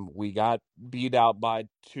game, we got beat out by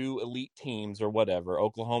 2 elite teams or whatever.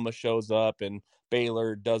 Oklahoma shows up and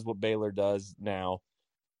Baylor does what Baylor does now.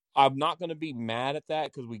 I'm not going to be mad at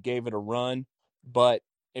that because we gave it a run. But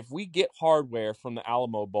if we get hardware from the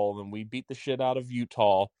Alamo Bowl and we beat the shit out of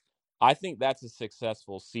Utah, I think that's a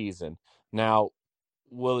successful season. Now,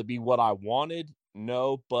 will it be what I wanted?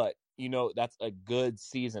 No, but that's a good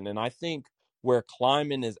season. And I think where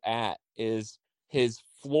Kleiman is at is his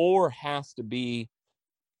floor has to be,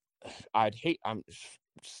 I'm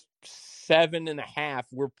 7.5.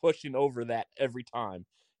 We're pushing over that every time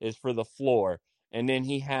is for the floor. And then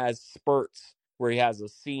he has spurts where he has a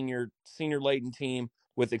senior laden team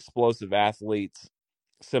with explosive athletes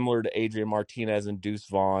similar to Adrian Martinez and Deuce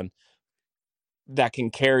Vaughn that can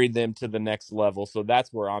carry them to the next level. So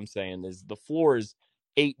that's where I'm saying is the floor is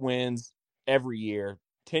 8 wins every year,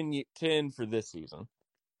 10 for this season.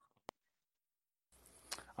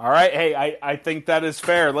 All right. Hey, I think that is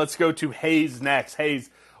fair. Let's go to Hayes next. Hayes,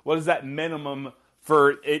 what is that minimum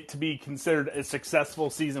for it to be considered a successful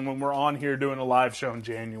season when we're on here doing a live show in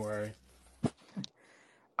January?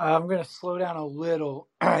 I'm going to slow down a little.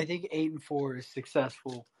 I think 8-4 is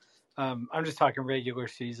successful. I'm just talking regular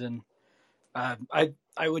season. I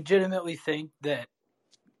legitimately think that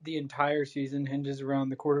the entire season hinges around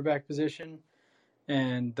the quarterback position,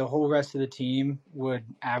 and the whole rest of the team would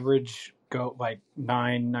average go like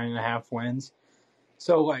 9.5 wins.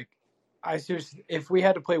 So like, if we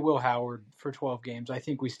had to play Will Howard for 12 games, I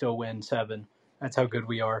think we still win 7. That's how good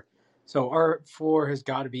we are. So our floor has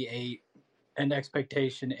got to be 8, and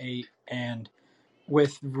expectation 8, and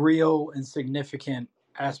with real and significant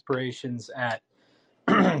aspirations at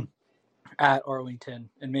at Arlington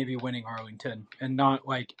and maybe winning Arlington, and not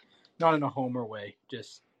in a homer way.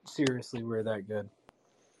 Just seriously, we're that good.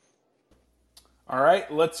 All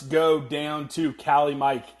right, let's go down to Cali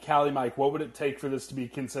Mike. Cali Mike, what would it take for this to be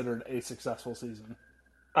considered a successful season?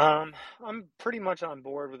 I'm pretty much on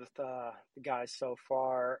board with the guys so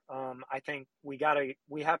far. I think we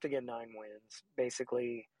have to get 9 wins,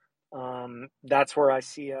 basically. That's where I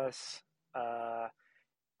see us.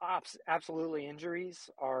 Absolutely, injuries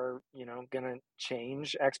are going to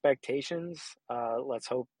change expectations. Let's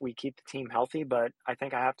hope we keep the team healthy, but I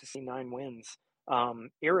think I have to see 9 wins,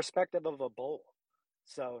 irrespective of a bowl.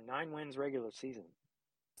 So 9 wins regular season.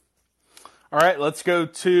 All right, let's go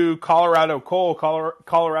to Colorado Cole.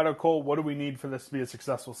 Colorado Cole, what do we need for this to be a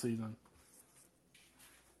successful season?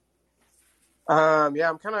 Yeah,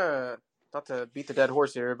 I'm kind of not to beat the dead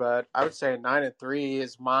horse here, but I would say 9-3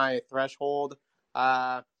 is my threshold.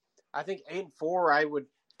 I think 8-4, I would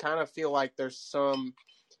kind of feel like there's some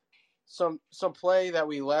play that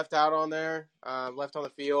we left out on there, left on the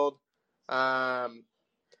field.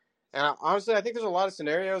 And honestly, I think there's a lot of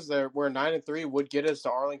scenarios there where 9-3 would get us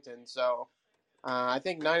to Arlington. So I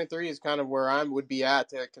think 9-3 is kind of where I would be at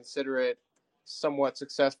to consider it somewhat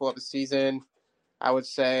successful of a season. I would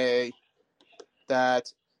say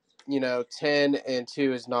that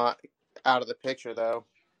 10-2 is not out of the picture, though.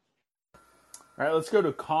 All right, let's go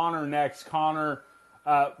to Connor next. Connor,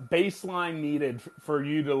 baseline needed for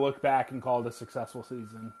you to look back and call it a successful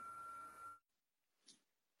season.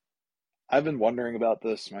 I've been wondering about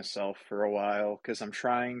this myself for a while because I'm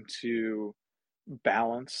trying to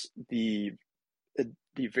balance the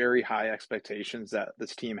very high expectations that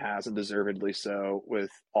this team has, and deservedly so, with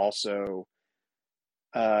also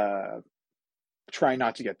trying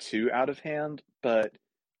not to get too out of hand. But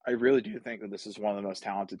I really do think that this is one of the most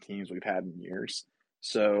talented teams we've had in years.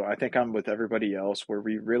 So I think I'm with everybody else where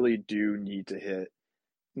we really do need to hit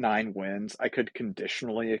 9 wins. I could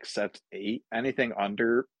conditionally accept 8. Anything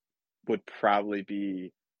under would probably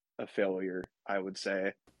be a failure, I would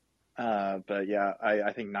say. But yeah,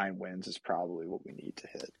 I think 9 wins is probably what we need to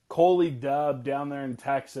hit. Coley Dub down there in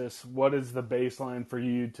Texas, what is the baseline for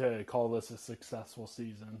you to call this a successful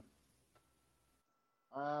season?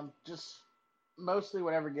 Just mostly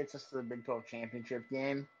whatever gets us to the Big 12 championship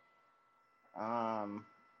game.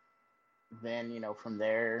 Then, from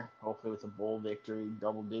there, hopefully with a bowl victory,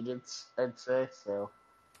 double digits, I'd say. So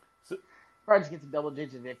probably just get to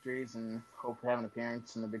double-digit victories and hope to have an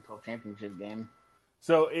appearance in the Big 12 championship game.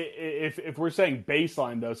 So if we're saying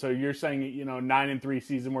baseline, though, so you're saying, 9-3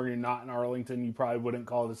 season where you're not in Arlington, you probably wouldn't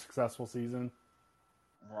call it a successful season?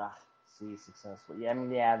 Successful.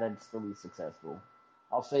 Yeah, that'd still be successful.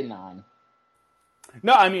 I'll say 9.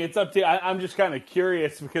 No, it's up to you. I'm just kind of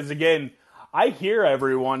curious because, again, I hear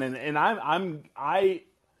everyone, and I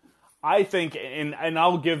think, and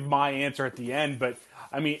I'll give my answer at the end, but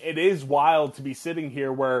it is wild to be sitting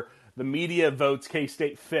here where the media votes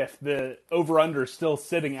K-State 5th. The over/under is still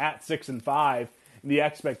sitting at 6-5, and the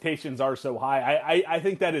expectations are so high. I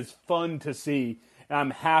think that is fun to see, and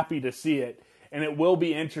I'm happy to see it. And it will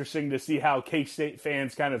be interesting to see how K-State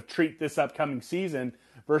fans kind of treat this upcoming season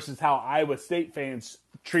versus how Iowa State fans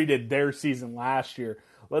treated their season last year.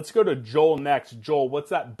 Let's go to Joel next. Joel,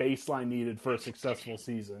 what's that baseline needed for a successful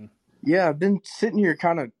season? Yeah, I've been sitting here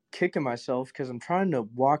kind of kicking myself because I'm trying to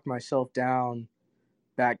walk myself down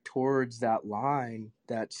back towards that line,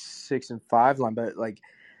 that 6-5 line. But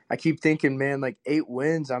I keep thinking, man, 8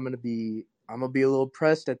 wins, I'm gonna be a little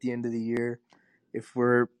pressed at the end of the year if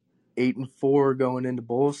we're 8-4 going into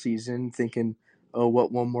bowl season, thinking, oh,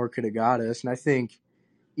 what one more could have got us? And I think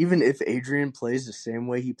even if Adrian plays the same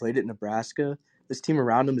way he played at Nebraska, this team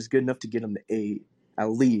around him is good enough to get him to 8 at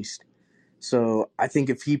least. So I think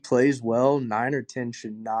if he plays well, 9 or 10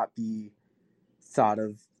 should not be thought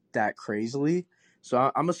of that crazily. So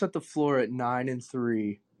I'm gonna set the floor at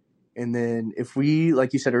 9-3, and then if we,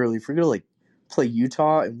 like you said earlier, if we're gonna like play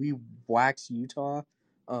Utah and we wax Utah,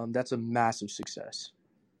 that's a massive success.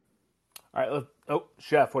 All right,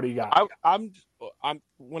 Chef, what do you got? I'm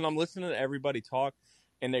when I'm listening to everybody talk,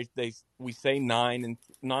 and we say 9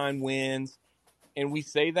 wins, and we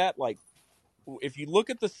say that like if you look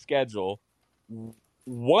at the schedule,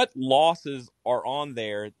 what losses are on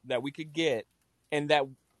there that we could get, and that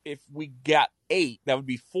if we got 8, that would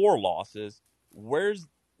be 4 losses.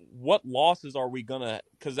 What losses are we gonna?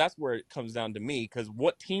 Because that's where it comes down to me. Because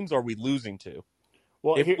what teams are we losing to?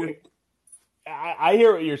 Well, I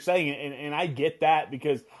hear what you're saying, and I get that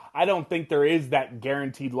because I don't think there is that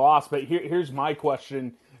guaranteed loss. But here's my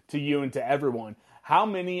question to you and to everyone: How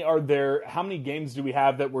many games do we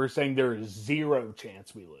have that we're saying there is 0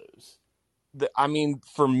 chance we lose?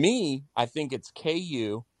 For me, I think it's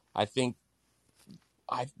KU. I think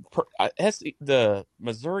the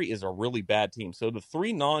Missouri is a really bad team. So the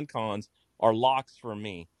 3 non-cons are locks for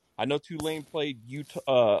me. I know Tulane played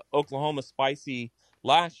Oklahoma spicy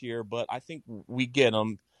last year, but I think we get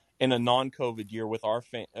them in a non-COVID year with our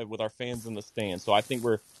fans in the stands. So I think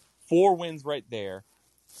we're 4 wins right there.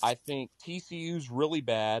 I think TCU's really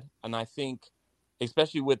bad, and I think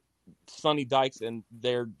especially with Sonny Dykes, and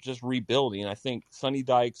they're just rebuilding. I think Sonny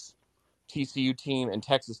Dykes, TCU team, and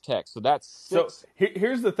Texas Tech. So that's 6. So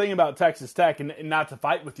here's the thing about Texas Tech, and not to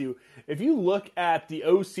fight with you. If you look at the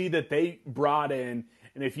OC that they brought in,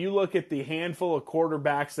 and if you look at the handful of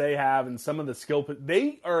quarterbacks they have and some of the skill,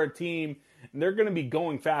 they are a team, and they're going to be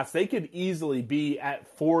going fast. They could easily be at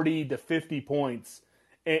 40 to 50 points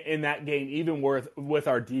in that game, even with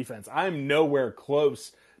our defense. I'm nowhere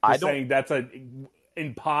close to saying that's an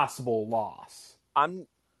impossible loss.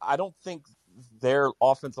 I don't think their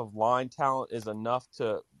offensive line talent is enough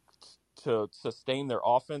to sustain their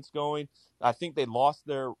offense going. I think they lost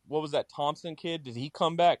what was that Thompson kid? Did he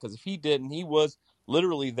come back? Because if he didn't, he was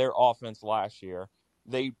literally their offense last year.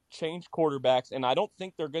 They changed quarterbacks, and I don't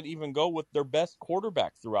think they're going to even go with their best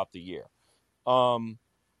quarterback throughout the year.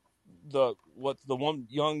 The one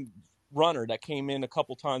young runner that came in a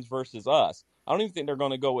couple times versus us, I don't even think they're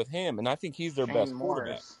going to go with him, and I think he's their best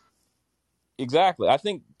quarterback. Exactly. I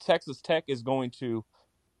think Texas Tech is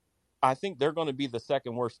I think they're going to be the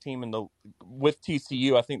second worst team with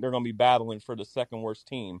TCU. I think they're going to be battling for the second worst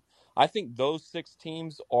team. I think those 6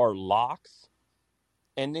 teams are locks.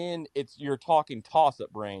 And then you're talking toss-up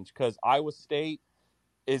range, because Iowa State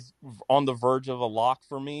is on the verge of a lock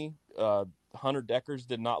for me. Hunter Deckers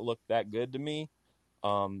did not look that good to me.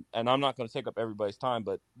 And I'm not going to take up everybody's time,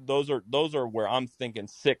 but those are where I'm thinking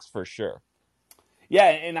 6 for sure. Yeah,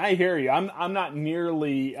 and I hear you. I'm not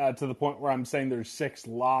nearly to the point where I'm saying there's 6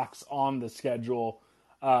 locks on the schedule.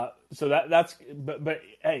 So that's but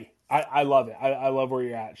hey, I love it. I love where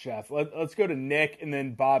you're at, Chef. Let's go to Nick and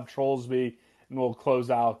then Bob Trollsby, and we'll close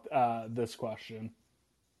out this question.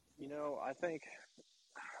 I think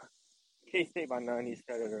K-State by 9, you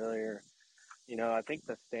said it earlier. I think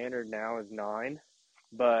the standard now is 9,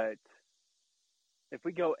 but if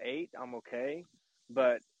we go 8, I'm okay.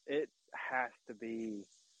 But it has to be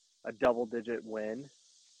a double-digit win,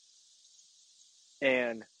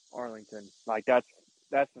 and Arlington. Like that's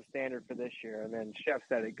the standard for this year. And then Chef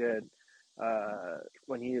said it good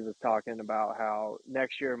when he was talking about how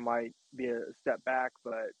next year might be a step back,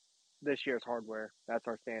 but this year's hardware. That's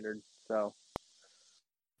our standard. So,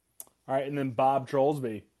 all right, and then Bob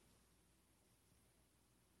Trollsby.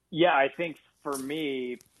 Yeah, I think for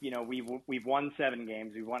me, we've won 7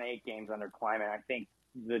 games, we've won 8 games under Klieman. I think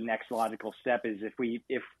the next logical step is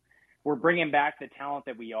if we're bringing back the talent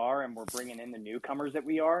that we are and we're bringing in the newcomers that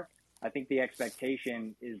we are, I think the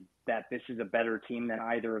expectation is that this is a better team than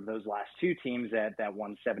either of those last 2 teams that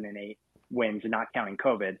won 7 and 8 wins, not counting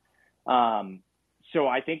COVID. So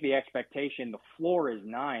I think the expectation, the floor is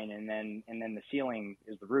 9, and then the ceiling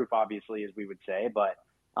is the roof, obviously, as we would say. But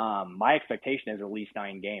my expectation is at least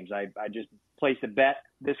 9 games. I just placed a bet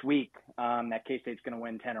this week that K-State's going to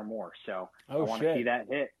win 10 or more. So I want to see that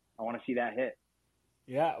hit.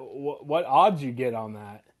 Yeah. What odds you get on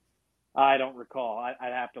that? I don't recall. I'd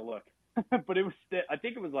have to look. But I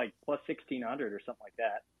think it was like plus 1,600 or something like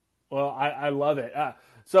that. Well, I love it.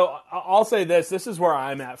 So I'll say this. This is where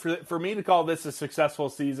I'm at. For me to call this a successful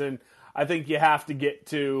season, I think you have to get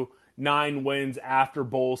to 9 wins after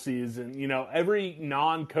bowl season. Every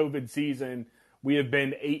non-COVID season, we have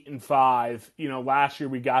been 8-5. Last year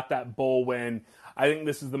we got that bowl win. I think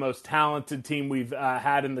this is the most talented team we've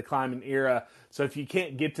had in the Kleiman era. So if you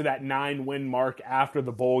can't get to that 9-win mark after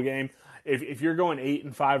the bowl game, if you're going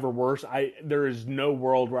 8-5 or worse, there is no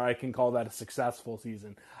world where I can call that a successful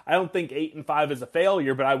season. I don't think 8-5 is a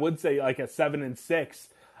failure, but I would say like a 7-6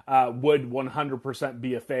 would 100%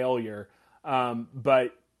 be a failure.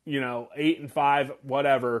 But 8-5,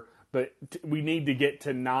 whatever. But we need to get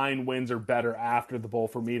to 9 wins or better after the bowl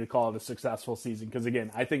for me to call it a successful season. Because,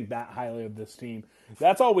 again, I think that highly of this team.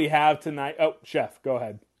 That's all we have tonight. Oh, Chef, go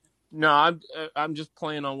ahead. No, I'm just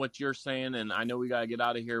playing on what you're saying, and I know we got to get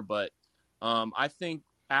out of here. But I think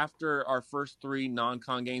after our first 3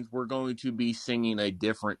 non-con games, we're going to be singing a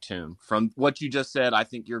different tune. From what you just said, I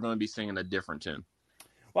think you're going to be singing a different tune.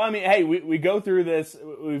 Well, I mean, hey, we go through this.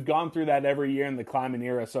 We've gone through that every year in the Kleiman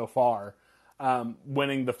era so far.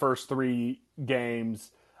 Winning the first 3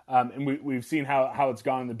 games, and we've seen how it's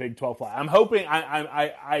gone in the Big 12 play. I'm hoping,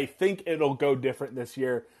 I think it'll go different this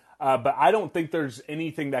year, but I don't think there's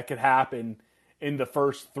anything that could happen in the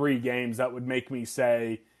first 3 games that would make me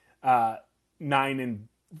say a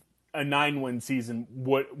 9-win season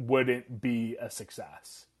wouldn't be a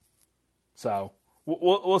success. So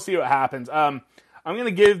we'll see what happens. I'm going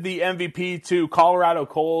to give the MVP to Colorado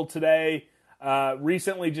Cole today.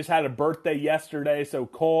 Recently just had a birthday yesterday, so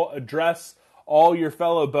Cole, address all your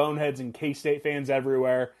fellow Boneheads and K-State fans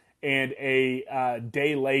everywhere, and a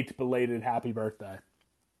day late belated happy birthday.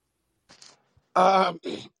 I'd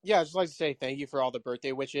just like to say thank you for all the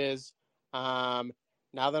birthday wishes. Now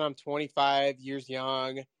that I'm 25 years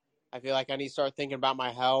young, I feel like I need to start thinking about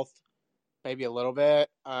my health maybe a little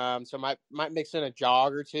bit. So might mix in a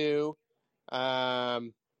jog or 2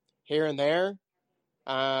 here and there.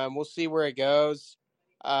 We'll see where it goes.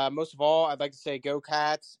 Most of all, I'd like to say go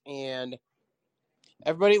Cats, and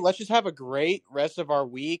everybody, let's just have a great rest of our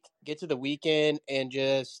week. Get to the weekend and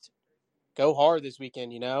just go hard this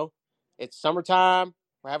weekend, It's summertime.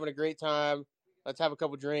 We're having a great time. Let's have a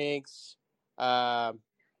couple drinks. We're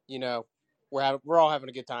all having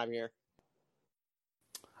a good time here.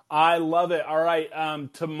 I love it. All right.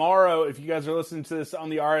 Tomorrow, if you guys are listening to this on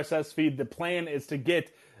the RSS feed, the plan is to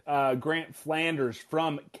get Grant Flanders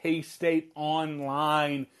from K-State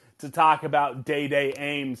online to talk about Day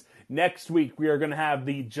Ames. Next week, we are going to have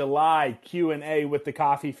the July Q&A with the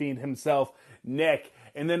coffee fiend himself, Nick.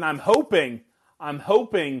 And then I'm hoping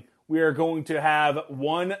we are going to have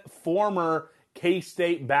one former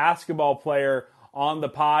K-State basketball player on the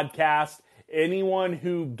podcast. Anyone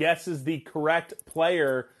who guesses the correct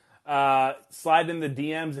player, slide in the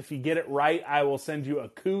DMs. If you get it right, I will send you a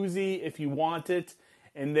koozie if you want it.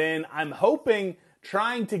 And then I'm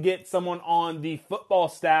trying to get someone on the football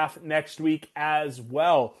staff next week as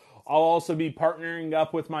well. I'll also be partnering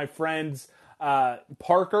up with my friends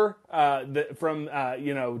Parker from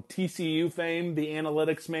TCU fame, the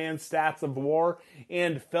analytics man, Stats of War,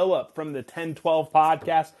 and Philip from the 1012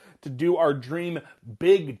 podcast to do our dream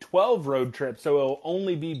Big 12 road trip. So it'll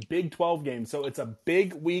only be Big 12 games. So it's a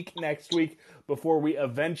big week next week before we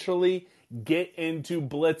eventually get into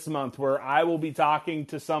Blitz Month, where I will be talking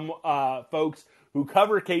to some folks who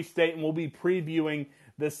cover K-State, and we'll be previewing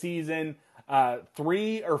the season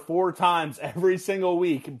 3 or 4 times every single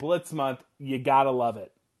week. Blitz Month, you gotta love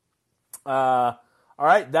it. All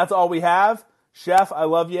right, that's all we have. Chef, I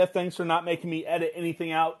love you. Thanks for not making me edit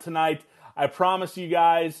anything out tonight. I promise you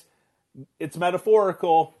guys, it's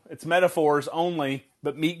metaphorical. It's metaphors only.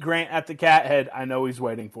 But meet Grant at the Cat Head. I know he's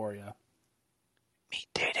waiting for you. Meet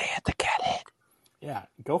Day Day at the Cat Head. Yeah,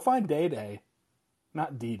 go find Day Day.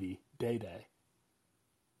 Not Dee Dee. Day Day.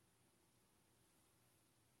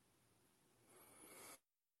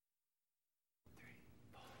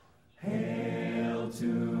 Hail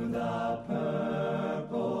to the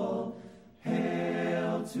purple,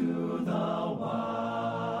 hail to the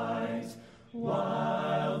white,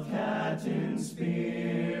 wildcat in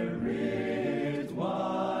spirit,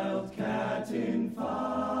 wildcat in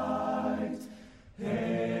fight.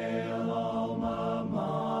 Hail alma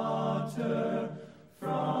mater,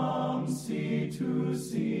 from sea to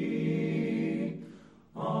sea,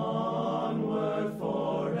 onward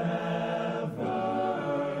forever,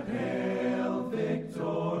 hail victory.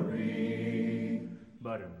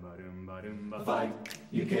 Fight,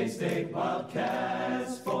 you K-State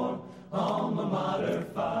Wildcats, for alma mater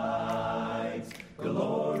fight.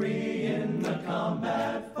 Glory in the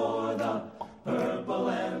combat for the purple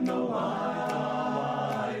and the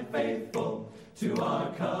white. Faithful to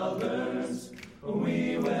our colors,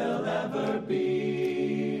 we will ever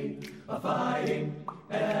be. A fighting,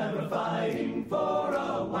 ever fighting for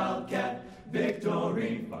a Wildcat victory.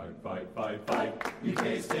 victory. Fight, fight, fight, fight. You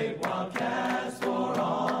K-State Wildcats for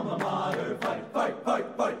alma mater. Fight, fight, fight,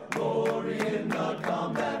 fight. Glory in the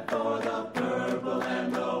combat for the purple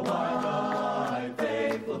and the white.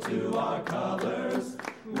 Faithful to our colors,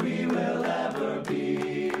 we will ever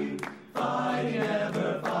be. Fighting,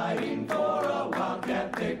 ever fighting for a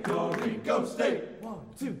Wildcat victory. Go State! 1,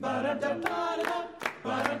 2, ba-da-da-da-da-da,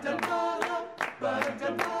 ba-da-da-da-da,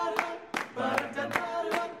 ba-da-da-da-da, ba-da-da-da-da,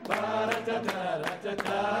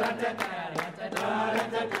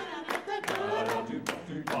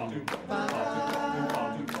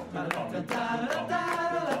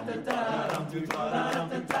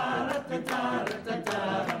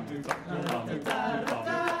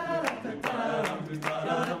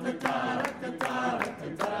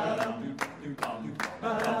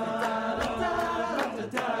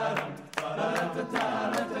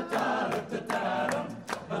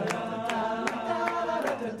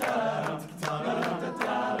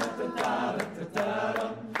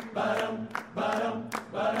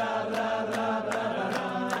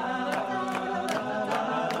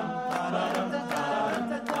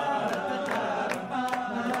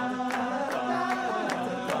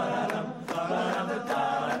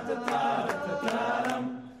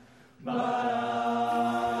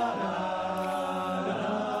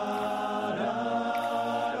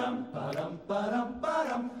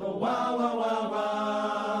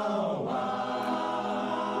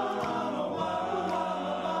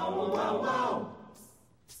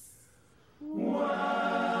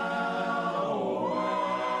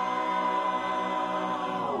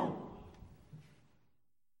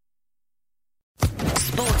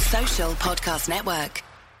 Sports Social Podcast Network.